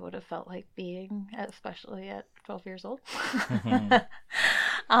than I would have felt like being, especially at 12 years old.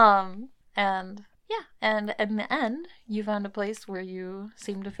 And in the end, you found a place where you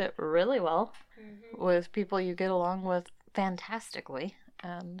seem to fit really well with people you get along with fantastically,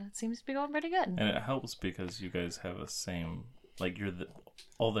 and it seems to be going pretty good. And it helps because you guys have a same, like, you're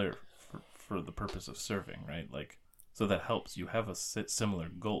all there for the purpose of serving, right? Like, so that helps. You have a similar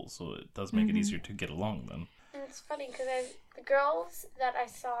goal, so it does make it easier to get along then. And it's funny because the girls that I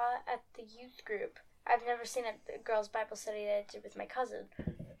saw at the youth group, I've never seen at the girls' Bible study that I did with my cousin,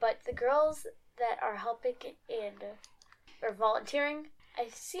 but the girls that are helping in or volunteering,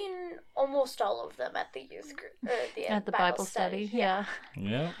 I've seen almost all of them at the youth group or At the Bible study, yeah.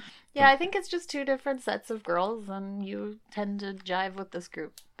 Yeah. Yeah, I think it's just two different sets of girls, and you tend to jive with this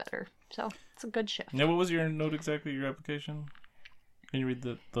group better. So it's a good shift. Yeah, what was your note exactly, your application? Can you read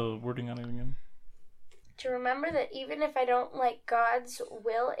the wording on it again? To remember that even if I don't like God's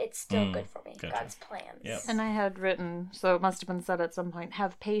will, it's still good for me. Gotcha. God's plans. Yep. And I had written, so it must have been said at some point,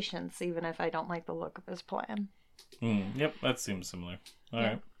 have patience even if I don't like the look of his plan. Yep, that seems similar. All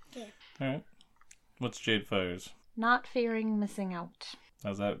right. Yeah. All right. What's Jade Fire's? Not fearing missing out.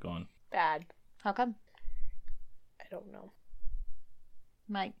 How's that going? Bad. How come? I don't know.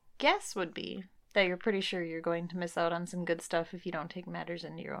 My guess would be that you're pretty sure you're going to miss out on some good stuff if you don't take matters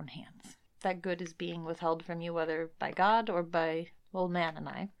into your own hands. That good is being withheld from you, whether by God or by old man and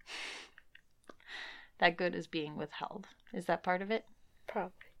I. That good is being withheld. Is that part of it?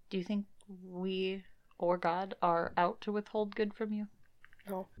 Probably. Do you think we or God are out to withhold good from you?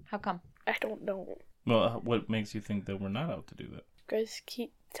 No. How come? I don't know. Well, what makes you think that we're not out to do that? You guys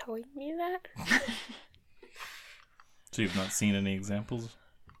keep telling me that? So you've not seen any examples?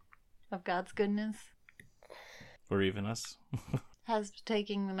 Of God's goodness? Or even us? Has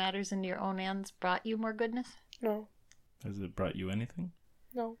taking the matters into your own hands brought you more goodness? No. Has it brought you anything?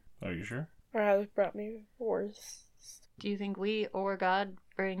 No. Are you sure? Or has it brought me worse? Do you think we or God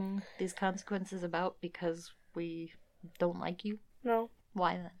bring these consequences about because we don't like you? No.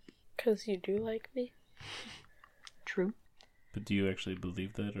 Why then? Because you do like me. True. But do you actually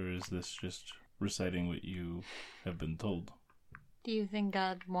believe that, or is this just reciting what you have been told? Do you think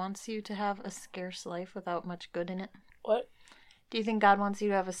God wants you to have a scarce life without much good in it? What? Do you think God wants you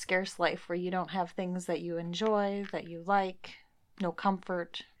to have a scarce life where you don't have things that you enjoy, that you like, no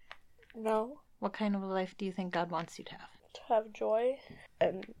comfort? No. What kind of a life do you think God wants you to have? To have joy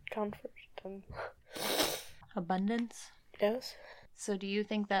and comfort and... Abundance? Yes. So do you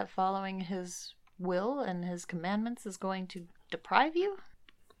think that following his will and his commandments is going to deprive you?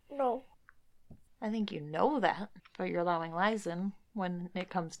 No. I think you know that, but you're allowing lies in when it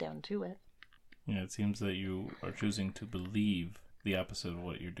comes down to it. Yeah, it seems that you are choosing to believe the opposite of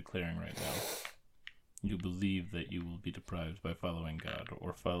what you're declaring right now. You believe that you will be deprived by following God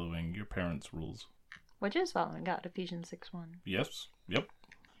or following your parents' rules. Which is following God, Ephesians 6:1. Yes, yep.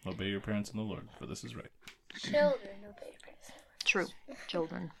 Obey your parents in the Lord, for this is right. Children, obey your parents. True.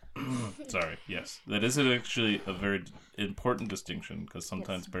 Children. Sorry, yes. That is actually a very important distinction, because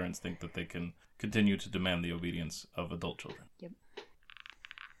sometimes parents think that they can continue to demand the obedience of adult children. Yep.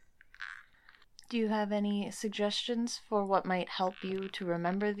 Do you have any suggestions for what might help you to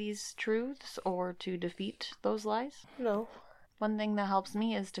remember these truths or to defeat those lies? No. One thing that helps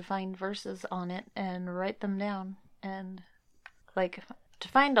me is to find verses on it and write them down. And, to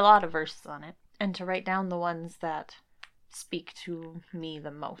find a lot of verses on it and to write down the ones that speak to me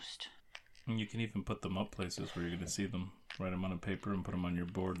the most. And you can even put them up places where you're going to see them. Write them on a paper and put them on your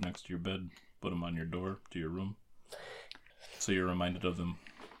board next to your bed. Put them on your door to your room. So you're reminded of them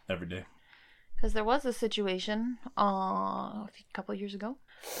every day. Because there was a situation a couple years ago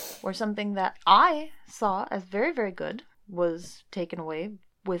where something that I saw as very, very good was taken away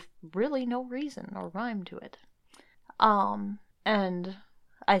with really no reason or rhyme to it. And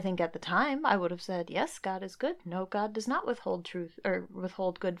I think at the time I would have said, yes, God is good. No, God does not withhold truth or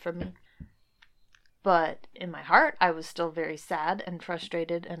withhold good from me. But in my heart, I was still very sad and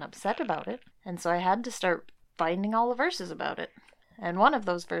frustrated and upset about it. And so I had to start finding all the verses about it. And one of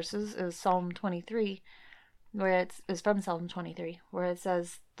those verses is Psalm 23, where it's from Psalm 23, where it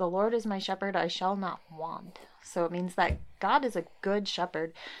says, "The Lord is my shepherd, I shall not want." So it means that God is a good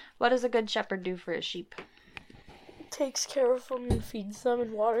shepherd. What does a good shepherd do for his sheep? Takes care of them and feeds them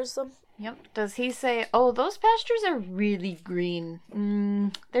and waters them. Yep. Does he say, oh, those pastures are really green.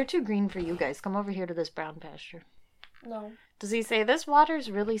 They're too green for you guys. Come over here to this brown pasture. No. Does he say, this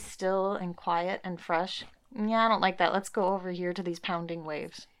water's really still and quiet and fresh? Yeah, I don't like that. Let's go over here to these pounding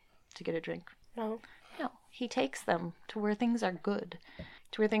waves to get a drink. No. No. He takes them to where things are good,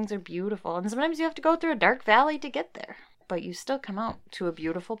 to where things are beautiful. And sometimes you have to go through a dark valley to get there. But you still come out to a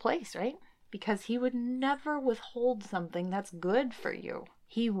beautiful place, right? Because he would never withhold something that's good for you.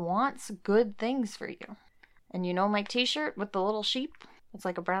 He wants good things for you. And you know my t-shirt with the little sheep? It's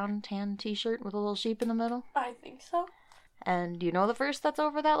like a brown tan t-shirt with a little sheep in the middle. I think so. And you know the verse that's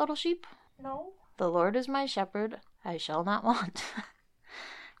over that little sheep? No. The Lord is my shepherd, I shall not want.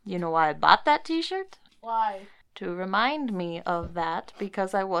 You know why I bought that t-shirt? Why? To remind me of that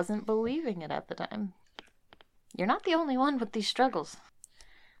because I wasn't believing it at the time. You're not the only one with these struggles.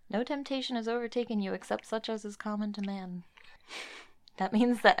 No temptation has overtaken you except such as is common to man. That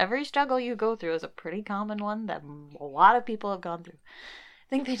means that every struggle you go through is a pretty common one that a lot of people have gone through. I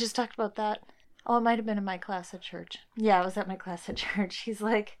think they just talked about that. Oh, it might have been in my class at church. Yeah, it was at my class at church. He's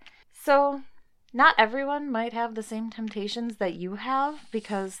like, so not everyone might have the same temptations that you have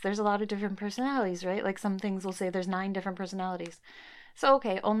because there's a lot of different personalities, right? Like some things will say there's 9 different personalities. So,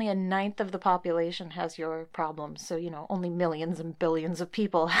 okay, only 1/9 of the population has your problems. So, only millions and billions of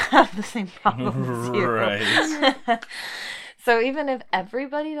people have the same problems as you. Right. So even if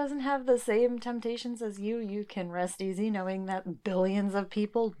everybody doesn't have the same temptations as you, you can rest easy knowing that billions of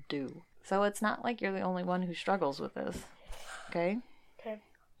people do. So it's not like you're the only one who struggles with this. Okay? Okay.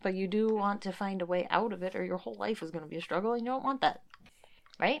 But you do want to find a way out of it or your whole life is going to be a struggle and you don't want that.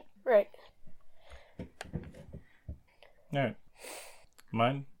 Right? Right. Alright.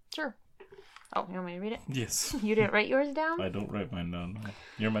 Mine? Sure. Oh, you want me to read it? Yes. You didn't write yours down? I don't write mine down.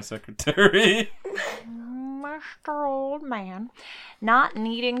 You're my secretary. Mr. Old Man. Not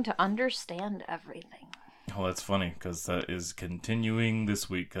needing to understand everything. Oh, that's funny, because that is continuing this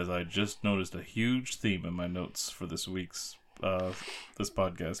week, because I just noticed a huge theme in my notes for this week's, this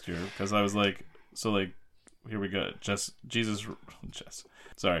podcast here, because I was like, here we go, Jesus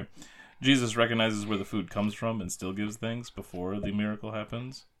recognizes where the food comes from and still gives things before the miracle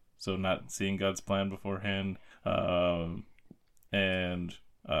happens, so not seeing God's plan beforehand,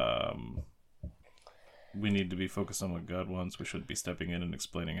 we need to be focused on what God wants. We should be stepping in and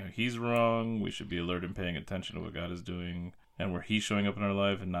explaining how He's wrong. We should be alert and paying attention to what God is doing and where He's showing up in our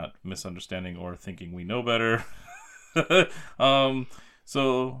life and not misunderstanding or thinking we know better.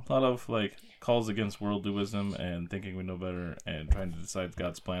 So a lot of calls against worldly wisdom and thinking we know better and trying to decide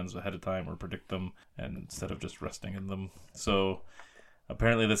God's plans ahead of time or predict them and instead of just resting in them. So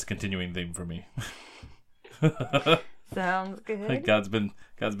apparently that's a continuing theme for me. Sounds good. Like God's been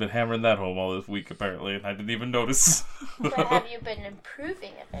hammering that home all this week apparently, and I didn't even notice. But have you been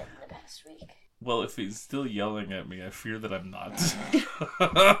improving a bit in the past week? Well, if he's still yelling at me, I fear that I'm not.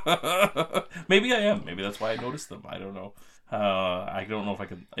 Maybe I am. Maybe that's why I noticed them. I don't know. I don't know if I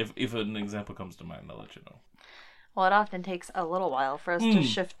can... If an example comes to mind, I'll let you know. Well, it often takes a little while for us to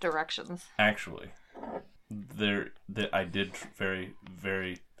shift directions. Actually, I did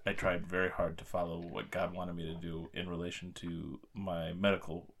I tried very hard to follow what God wanted me to do in relation to my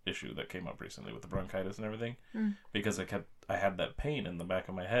medical issue that came up recently with the bronchitis and everything. Because I had that pain in the back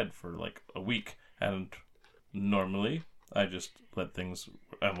of my head for like a week, and normally I just let things,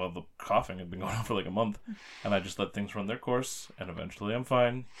 and well, the coughing had been going on for like a month, and I just let things run their course, and eventually I'm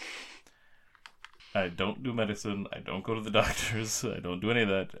fine. I don't do medicine, I don't go to the doctors, I don't do any of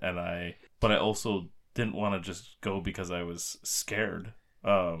that, but I also didn't want to just go because I was scared,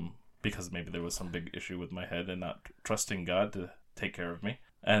 because maybe there was some big issue with my head and not trusting God to take care of me.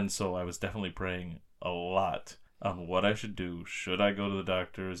 And so I was definitely praying a lot on what I should do. Should I go to the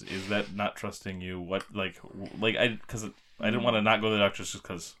doctors? Is that not trusting you? What, because I didn't want to not go to the doctors just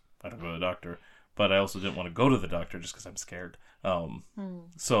because I don't go to the doctor, but I also didn't want to go to the doctor just because I'm scared.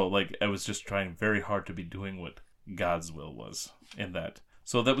 So like I was just trying very hard to be doing what God's will was in that.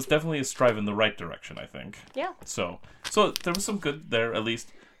 So that was definitely a strive in the right direction, I think. Yeah. So there was some good there, at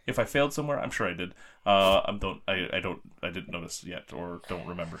least. If I failed somewhere, I'm sure I did. I didn't notice yet or don't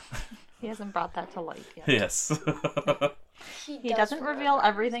remember. He hasn't brought that to light yet. Yes. He doesn't reveal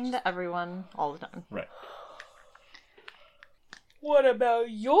everything to everyone all the time. Right. What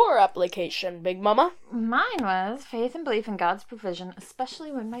about your application, Big Mama? Mine was faith and belief in God's provision,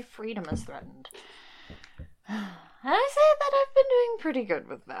 especially when my freedom is threatened. And I say that I've been doing pretty good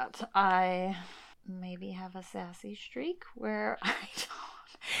with that. I maybe have a sassy streak where I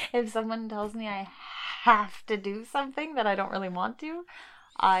don't... If someone tells me I have to do something that I don't really want to,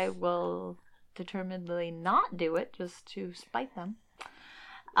 I will determinedly not do it just to spite them.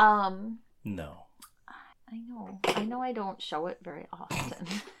 No. I know I don't show it very often.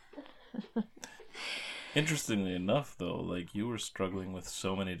 Interestingly enough, though, like, you were struggling with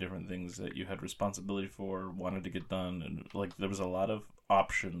so many different things that you had responsibility for, wanted to get done, and, like, there was a lot of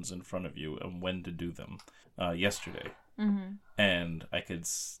options in front of you and when to do them yesterday. Mm-hmm. And I could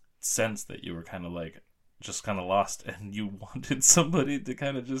sense that you were kind of, like, just kind of lost, and you wanted somebody to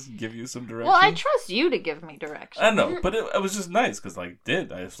kind of just give you some direction. Well, I trust you to give me direction. I know, but it was just nice, because I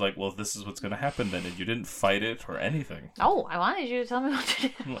was like, well, this is what's going to happen then, and you didn't fight it or anything. Oh, I wanted you to tell me what to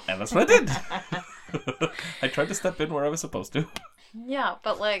do. And that's what I did. I tried to step in where I was supposed to. Yeah,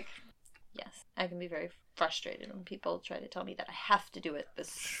 but, like, yes, I can be very frustrated when people try to tell me that I have to do it this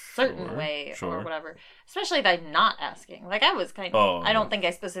certain way or whatever. Especially if I'm not asking. Like, I was kind of... I don't think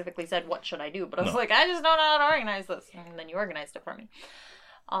I specifically said, what should I do? But I was like, I just don't know how to organize this. And then you organized it for me.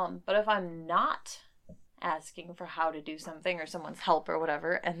 But if I'm not asking for how to do something or someone's help or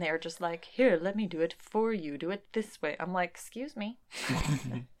whatever, and they're just like, here, let me do it for you. Do it this way. I'm like, excuse me.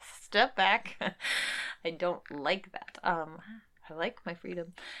 Step back. I don't like that. I like my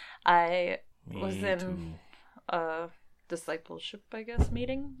freedom. I was in a discipleship, I guess,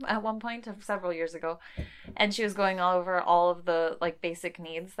 meeting at one point several years ago, and she was going over all of the like basic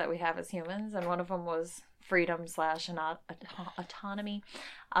needs that we have as humans, and one of them was freedom / autonomy,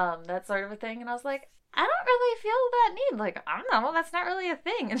 that sort of a thing. And I was like, I don't really feel that need. Like, I don't know, that's not really a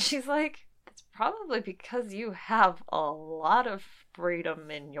thing. And she's like, it's probably because you have a lot of freedom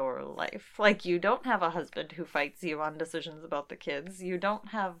in your life. Like, you don't have a husband who fights you on decisions about the kids. You don't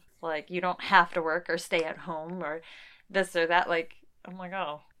have, like, you don't have to work or stay at home or this or that. Like, I'm like,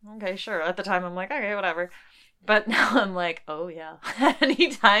 oh, okay, sure. At the time, I'm like, okay, whatever. But now I'm like, oh, yeah.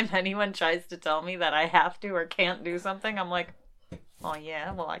 Anytime anyone tries to tell me that I have to or can't do something, I'm like, oh,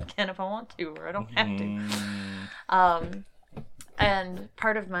 yeah, well, I can if I want to, or I don't have to. And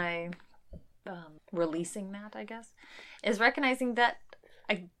part of my releasing that, I guess, is recognizing that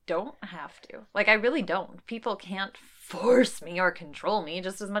I don't have to. Like, I really don't. People can't force me or control me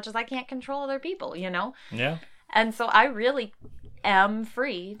just as much as I can't control other people, you know? Yeah. And so I really am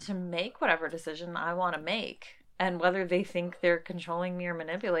free to make whatever decision I want to make. And whether they think they're controlling me or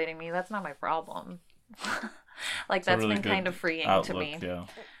manipulating me, that's not my problem. Like, that's really been kind of freeing to me. Yeah.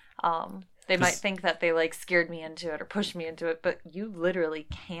 They might think that they, like, scared me into it or pushed me into it, but you literally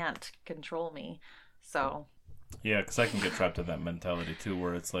can't control me. So... Yeah, because I can get trapped in that mentality, too,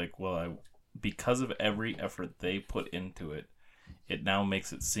 where it's like, well, because of every effort they put into it, it now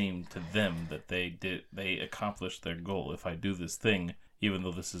makes it seem to them that they accomplished their goal. If I do this thing, even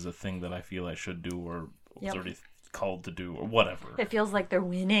though this is a thing that I feel I should do or was already called to do or whatever. It feels like they're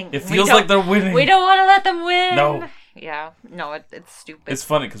winning. It feels like they're winning. We don't want to let them win. No. Yeah. No, it's stupid. It's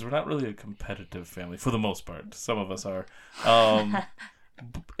funny because we're not really a competitive family for the most part. Some of us are.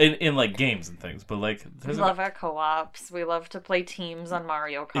 in like games and things, but like We love our co-ops. We love to play teams on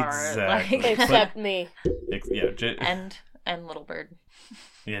Mario Kart. Exactly. Like, Except me. and Little Bird.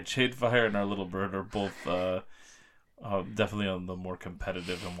 Yeah, Jadefire and our Little Bird are both definitely on the more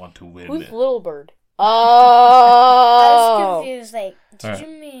competitive and want to win. Who's it. Little Bird? I Oh! was confused. Like, did Alright.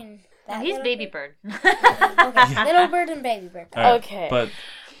 you mean No, that? he's little Baby bird? Bird. Okay, little bird and baby bird. All right, Okay.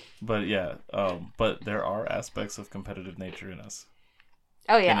 But yeah, but there are aspects of competitive nature in us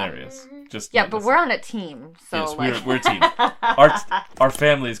Oh in yeah. areas. Just Yeah, not but we're on a team, so yes, like we're a team. Our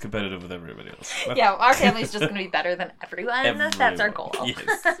family is competitive with everybody else. yeah, our family's just gonna be better than everyone. That's our goal.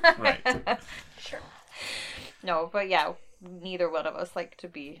 Yes, right. Sure. No, but yeah, neither one of us like to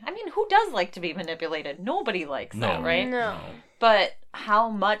be. I mean, who does like to be manipulated? Nobody likes that, right? No. But how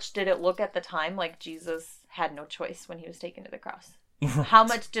much did it look at the time like Jesus had no choice when he was taken to the cross? How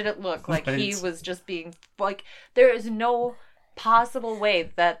much did it look like he Right. was just being like? There is no possible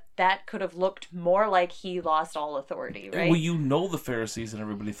way that could have looked more like he lost all authority, right? Well, you know the Pharisees and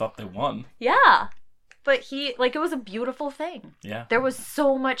everybody thought they won. Yeah. But he, like, it was a beautiful thing. Yeah. There was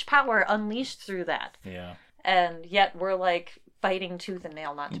so much power unleashed through that. Yeah. And yet we're, like, fighting tooth and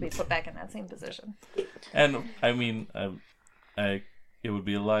nail not to be put back in that same position. And I mean, it would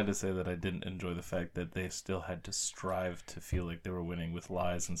be a lie to say that I didn't enjoy the fact that they still had to strive to feel like they were winning with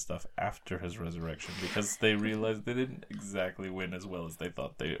lies and stuff after his resurrection, because they realized they didn't exactly win as well as they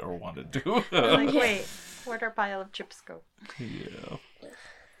thought they or wanted to. Like, wait, where'd our pile of chips go? Yeah.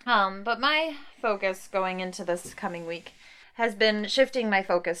 But my focus going into this coming week has been shifting my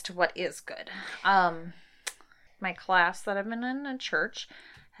focus to what is good. My class that I've been in church,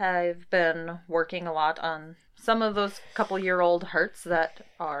 I've been working a lot on some of those couple-year-old hurts that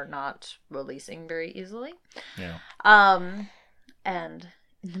are not releasing very easily. Yeah. And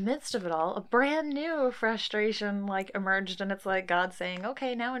in the midst of it all, a brand new frustration like emerged, and it's like God saying,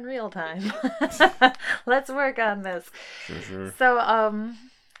 "Okay, now in real time, let's work on this." Sure. So,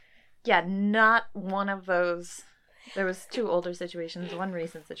 yeah, not one of those. There was 2 older situations, 1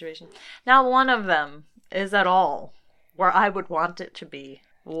 recent situation. Not one of them is at all where I would want it to be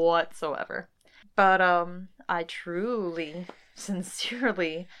whatsoever. But I truly,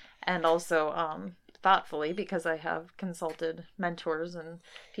 sincerely, and also thoughtfully, because I have consulted mentors and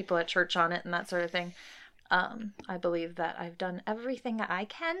people at church on it and that sort of thing, I believe that I've done everything I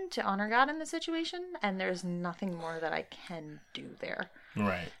can to honor God in the situation, and there's nothing more that I can do there.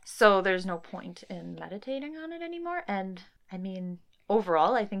 Right. So there's no point in meditating on it anymore. And I mean,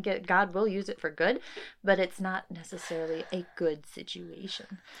 overall, I think God will use it for good, but it's not necessarily a good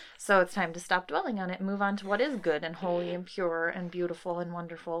situation. So it's time to stop dwelling on it and move on to what is good and holy and pure and beautiful and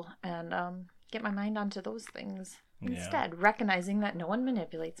wonderful, and get my mind onto those things instead, recognizing that no one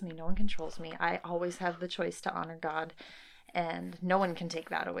manipulates me, no one controls me. I always have the choice to honor God, and no one can take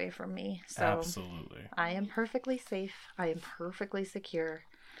that away from me. So Absolutely. I am perfectly safe, I am perfectly secure,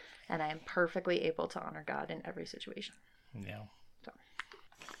 and I am perfectly able to honor God in every situation. Yeah. So.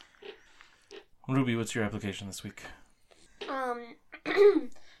 Ruby, what's your application this week?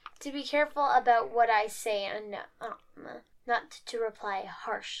 To be careful about what I say and not to reply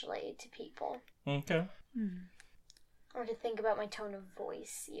harshly to people. Okay. Or to think about my tone of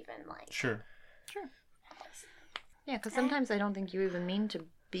voice, even, like. Sure. Yeah, because sometimes I don't think you even mean to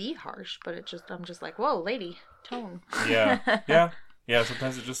be harsh, but I'm just like, whoa, lady, tone. Yeah. Yeah,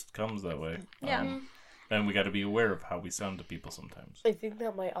 sometimes it just comes that way. Yeah. And we got to be aware of how we sound to people sometimes. I think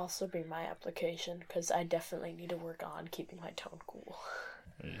that might also be my application, because I definitely need to work on keeping my tone cool.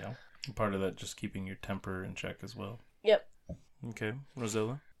 Yeah. Part of that, just keeping your temper in check as well. Yep. Okay.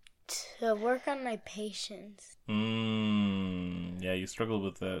 Rosella? To work on my patience. Yeah, you struggled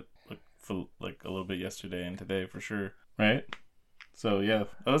with that for a little bit yesterday and today for sure. Right? So, yeah.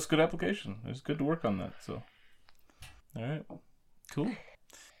 Oh, that's a good application. It's good to work on that. So, all right. Cool.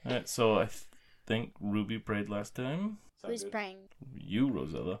 All right. So, I think Ruby prayed last time. Who's praying? You,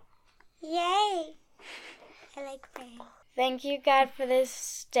 Rosella. Yay! I like praying. Thank you, God, for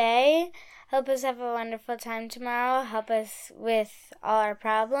this day. Help us have a wonderful time tomorrow. Help us with all our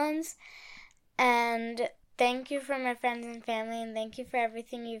problems. And thank you for my friends and family. And thank you for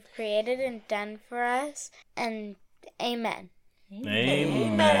everything you've created and done for us. And amen.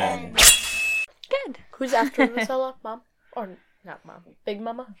 Amen. Good. Who's after Rosella? Mom? Or not Mom? Big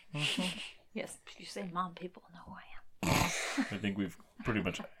Mama? Yes, if you say mom, people know who I am. I think we've pretty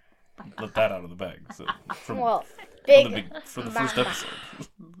much let that out of the bag. So from Big the first episode.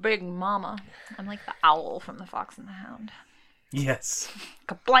 Big mama. I'm like the owl from The Fox and the Hound. Yes.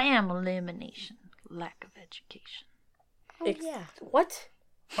 Kablam! Elimination. Lack of education. Oh, yeah. What?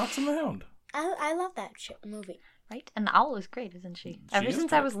 Fox and the Hound. I love that movie. Right? And the owl is great, isn't she? Ever is since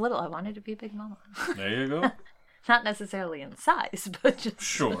great. I was little, I wanted to be Big Mama. There you go. Not necessarily in size, but just...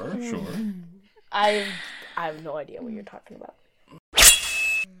 Sure. I have no idea what you're talking about.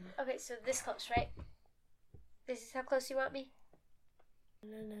 Okay, so this close, right? This is how close you want me?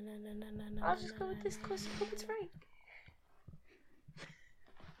 No. I'll just go with this close and hope it's right.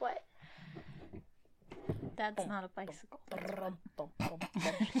 What? That's not a bicycle.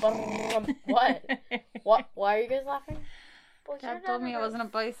 What? Why are you guys laughing? Well, you're Dad told not me a it wasn't a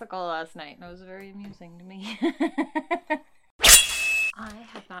bicycle last night, and it was very amusing to me. I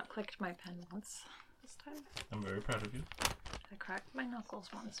have not clicked my pen once this time. I'm very proud of you. I cracked my knuckles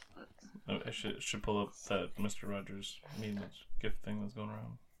once, but... I should pull up that Mr. Rogers memes gift thing that's going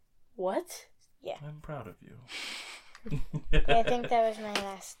around. What? I'm proud of you. I think that was my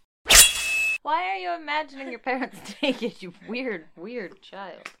last. Why are you imagining your parents naked, you weird, weird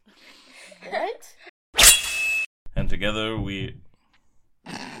child? What? And together we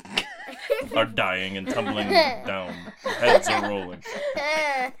are dying and tumbling down. Heads are rolling.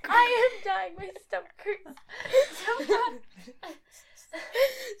 I am dying. My stomach hurts.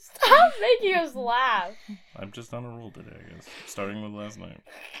 Stop making us laugh. I'm just on a roll today, I guess. Starting with last night.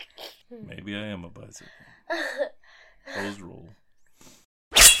 Maybe I am a bicycle. Those roll.